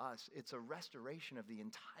reconciliation of us? It's a restoration of the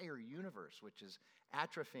entire universe, which is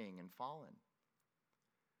atrophying and fallen.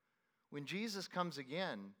 When Jesus comes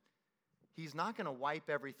again, he's not going to wipe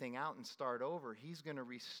everything out and start over. He's going to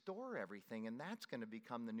restore everything, and that's going to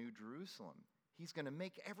become the New Jerusalem. He's going to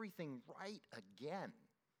make everything right again.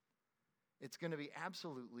 It's going to be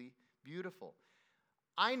absolutely beautiful.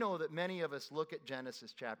 I know that many of us look at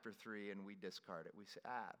Genesis chapter 3 and we discard it. We say,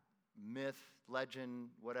 myth, legend,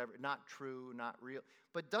 whatever, not true, not real.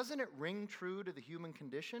 But doesn't it ring true to the human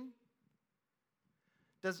condition?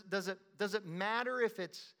 Does it matter if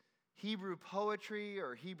it's Hebrew poetry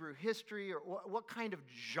or Hebrew history or what kind of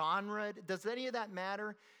genre? Does any of that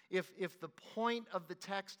matter if the point of the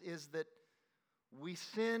text is that we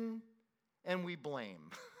sin and we blame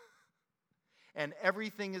and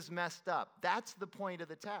everything is messed up? That's the point of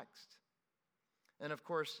the text. And of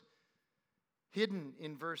course, hidden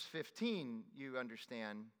in verse 15, you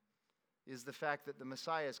understand, is the fact that the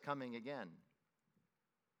Messiah is coming again.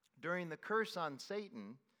 During the curse on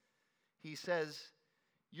Satan, he says,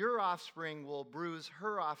 your offspring will bruise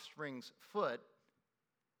her offspring's foot,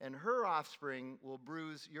 and her offspring will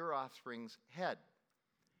bruise your offspring's head.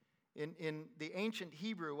 In the ancient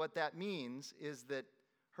Hebrew, what that means is that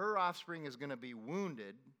her offspring is going to be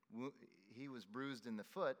wounded. He was bruised in the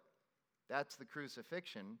foot. That's the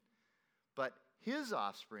crucifixion. But his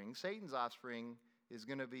offspring, Satan's offspring, is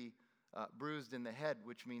going to be bruised in the head,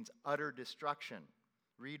 which means utter destruction.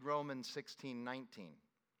 Read Romans 16:19.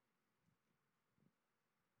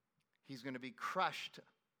 He's going to be crushed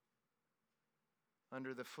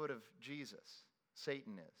under the foot of Jesus.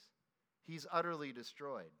 Satan is. He's utterly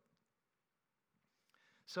destroyed.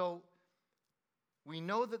 So we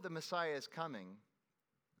know that the Messiah is coming,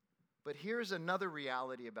 but here's another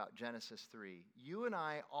reality about Genesis 3. You and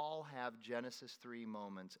I all have Genesis 3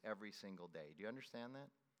 moments every single day. Do you understand that?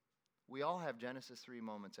 We all have Genesis 3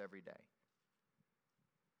 moments every day.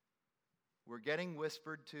 We're getting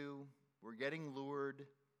whispered to. We're getting lured.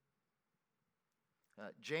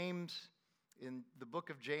 James, in the book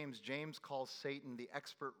of James, James calls Satan the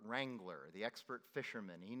expert wrangler, the expert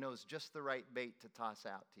fisherman. He knows just the right bait to toss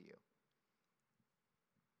out to you.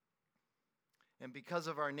 And because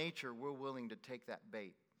of our nature, we're willing to take that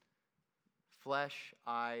bait. Flesh,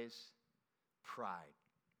 eyes, pride.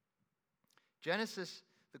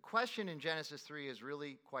 The question in Genesis 3 is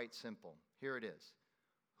really quite simple. Here it is.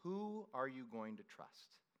 Who are you going to trust?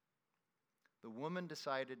 The woman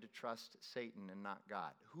decided to trust Satan and not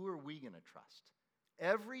God. Who are we going to trust?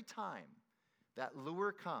 Every time that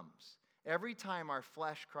lure comes, every time our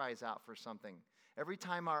flesh cries out for something, every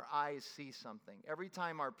time our eyes see something, every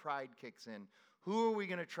time our pride kicks in, who are we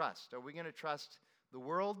going to trust? Are we going to trust the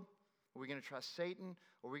world? Are we going to trust Satan?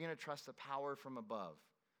 Or are we going to trust the power from above,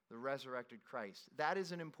 the resurrected Christ? That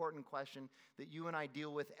is an important question that you and I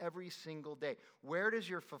deal with every single day. Where does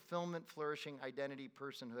your fulfillment, flourishing, identity,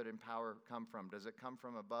 personhood, and power come from? Does it come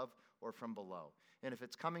from above or from below? And if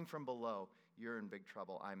it's coming from below, you're in big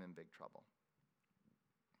trouble. I'm in big trouble.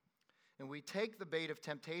 And we take the bait of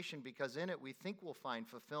temptation because in it we think we'll find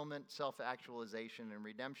fulfillment, self-actualization, and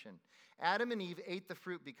redemption. Adam and Eve ate the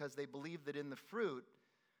fruit because they believed that in the fruit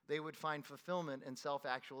they would find fulfillment and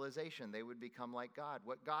self-actualization. They would become like God.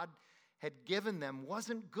 What God had given them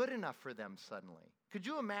wasn't good enough for them suddenly. Could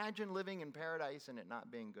you imagine living in paradise and it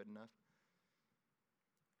not being good enough?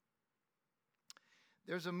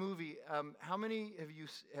 There's a movie. How many of you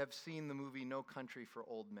have seen the movie No Country for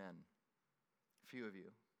Old Men? A few of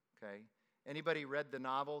you. Okay. Anybody read the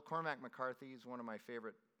novel? Cormac McCarthy is one of my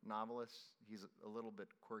favorite novelists. He's a little bit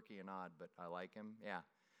quirky and odd, but I like him. Yeah.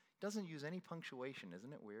 Doesn't use any punctuation.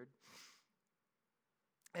 Isn't it weird?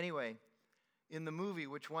 Anyway, in the movie,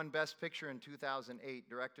 which won Best Picture in 2008,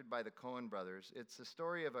 directed by the Coen brothers, it's the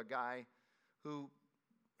story of a guy who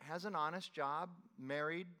has an honest job,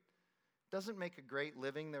 married, doesn't make a great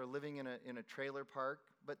living. They're living in a trailer park,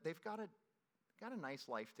 but they've got a nice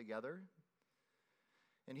life together.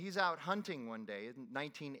 And he's out hunting one day in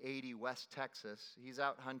 1980 West Texas. He's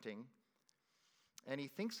out hunting, and he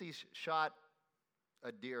thinks he's shot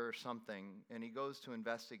a deer or something, and he goes to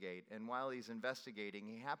investigate. And while he's investigating,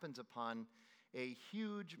 he happens upon a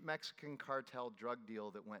huge Mexican cartel drug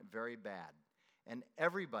deal that went very bad. And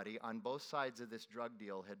everybody on both sides of this drug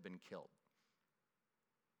deal had been killed.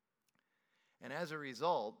 And as a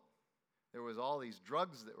result, there was all these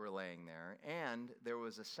drugs that were laying there, and there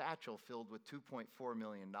was a satchel filled with $2.4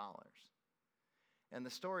 million. And the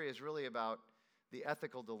story is really about the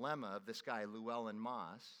ethical dilemma of this guy, Llewellyn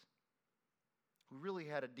Moss, who really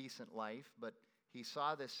had a decent life, but he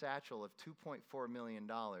saw this satchel of $2.4 million.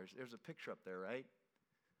 There's a picture up there, right?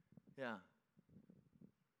 Yeah.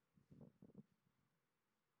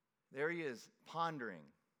 There he is, pondering.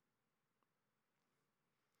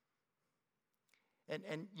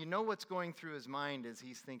 And you know what's going through his mind as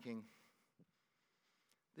he's thinking,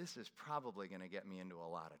 this is probably going to get me into a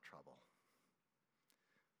lot of trouble.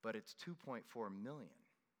 But it's 2.4 million.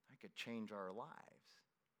 I could change our lives.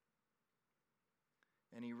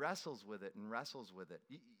 And he wrestles with it and wrestles with it.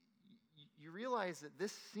 You realize that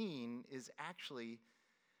this scene is actually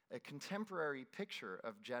a contemporary picture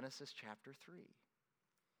of Genesis chapter 3.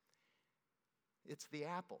 It's the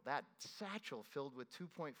apple. That satchel filled with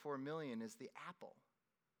 2.4 million is the apple.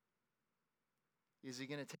 Is he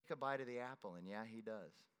going to take a bite of the apple? And yeah, he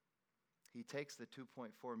does. He takes the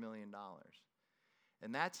 $2.4 million.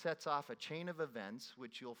 And that sets off a chain of events,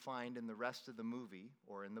 which you'll find in the rest of the movie,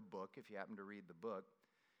 or in the book, if you happen to read the book,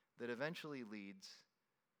 that eventually leads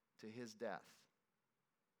to his death.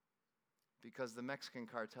 Because the Mexican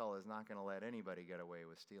cartel is not going to let anybody get away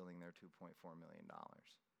with stealing their $2.4 million.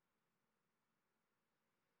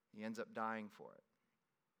 He ends up dying for it.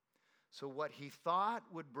 So what he thought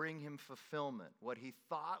would bring him fulfillment, what he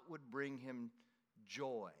thought would bring him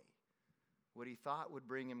joy, what he thought would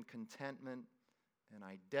bring him contentment and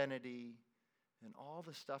identity and all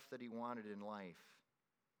the stuff that he wanted in life,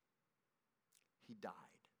 he died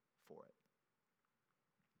for it.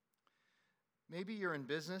 Maybe you're in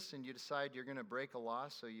business and you decide you're going to break a law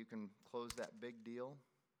so you can close that big deal.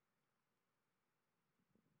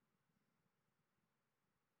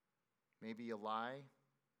 Maybe you lie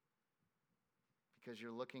because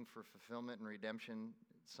you're looking for fulfillment and redemption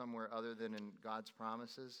somewhere other than in God's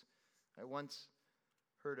promises. I once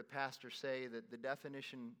heard a pastor say that the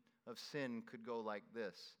definition of sin could go like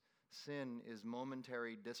this: sin is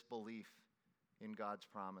momentary disbelief in God's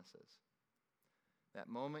promises. That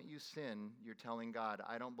moment you sin, you're telling God,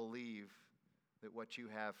 I don't believe that what you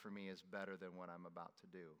have for me is better than what I'm about to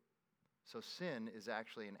do. So sin is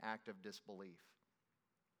actually an act of disbelief.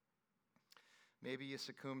 Maybe you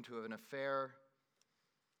succumb to an affair.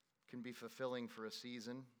 Can be fulfilling for a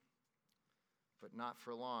season, but not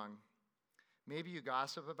for long. Maybe you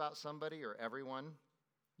gossip about somebody or everyone.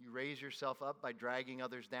 You raise yourself up by dragging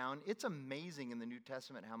others down. It's amazing in the New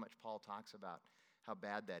Testament how much Paul talks about how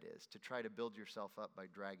bad that is, to try to build yourself up by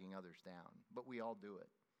dragging others down. But we all do it.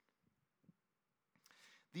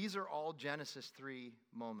 These are all Genesis 3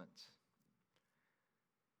 moments.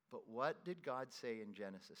 But what did God say in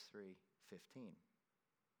Genesis 3:15?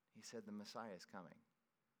 He said, the Messiah is coming.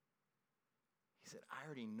 He said, I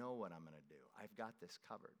already know what I'm going to do. I've got this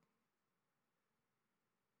covered.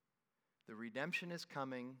 The redemption is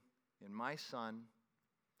coming in my Son,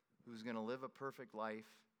 who's going to live a perfect life,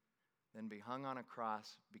 then be hung on a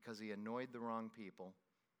cross because he annoyed the wrong people,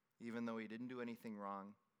 even though he didn't do anything wrong.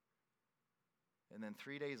 And then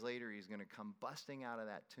 3 days later, he's going to come busting out of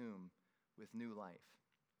that tomb with new life.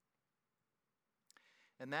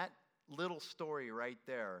 And that little story right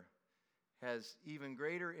there has even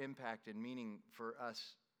greater impact and meaning for us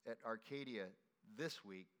at Arcadia this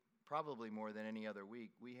week, probably more than any other week.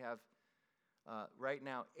 We have right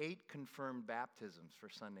now 8 confirmed baptisms for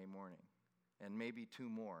Sunday morning, and maybe 2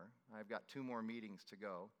 more. I've got 2 more meetings to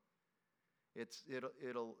go. It's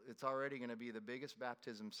already going to be the biggest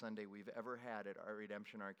baptism Sunday we've ever had at our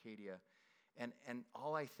Redemption Arcadia, and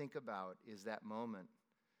all I think about is that moment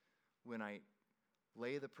when I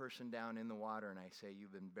lay the person down in the water and I say,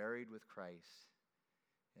 you've been buried with Christ,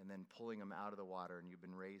 and then pulling them out of the water and you've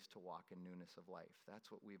been raised to walk in newness of life. That's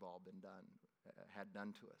what we've all been had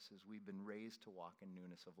done to us, is we've been raised to walk in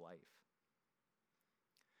newness of life.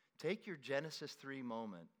 Take your Genesis 3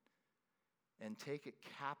 moment and take it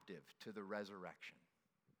captive to the resurrection.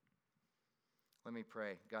 Let me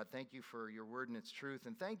pray. God, thank you for your word and its truth,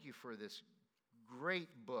 and thank you for this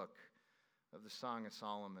great book of the Song of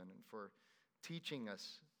Solomon, and for teaching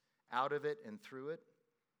us out of it and through it.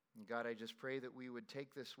 And God, I just pray that we would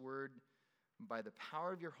take this word by the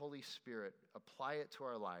power of your Holy Spirit, apply it to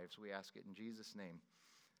our lives. We ask it in Jesus' name.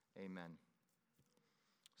 Amen.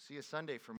 See you Sunday for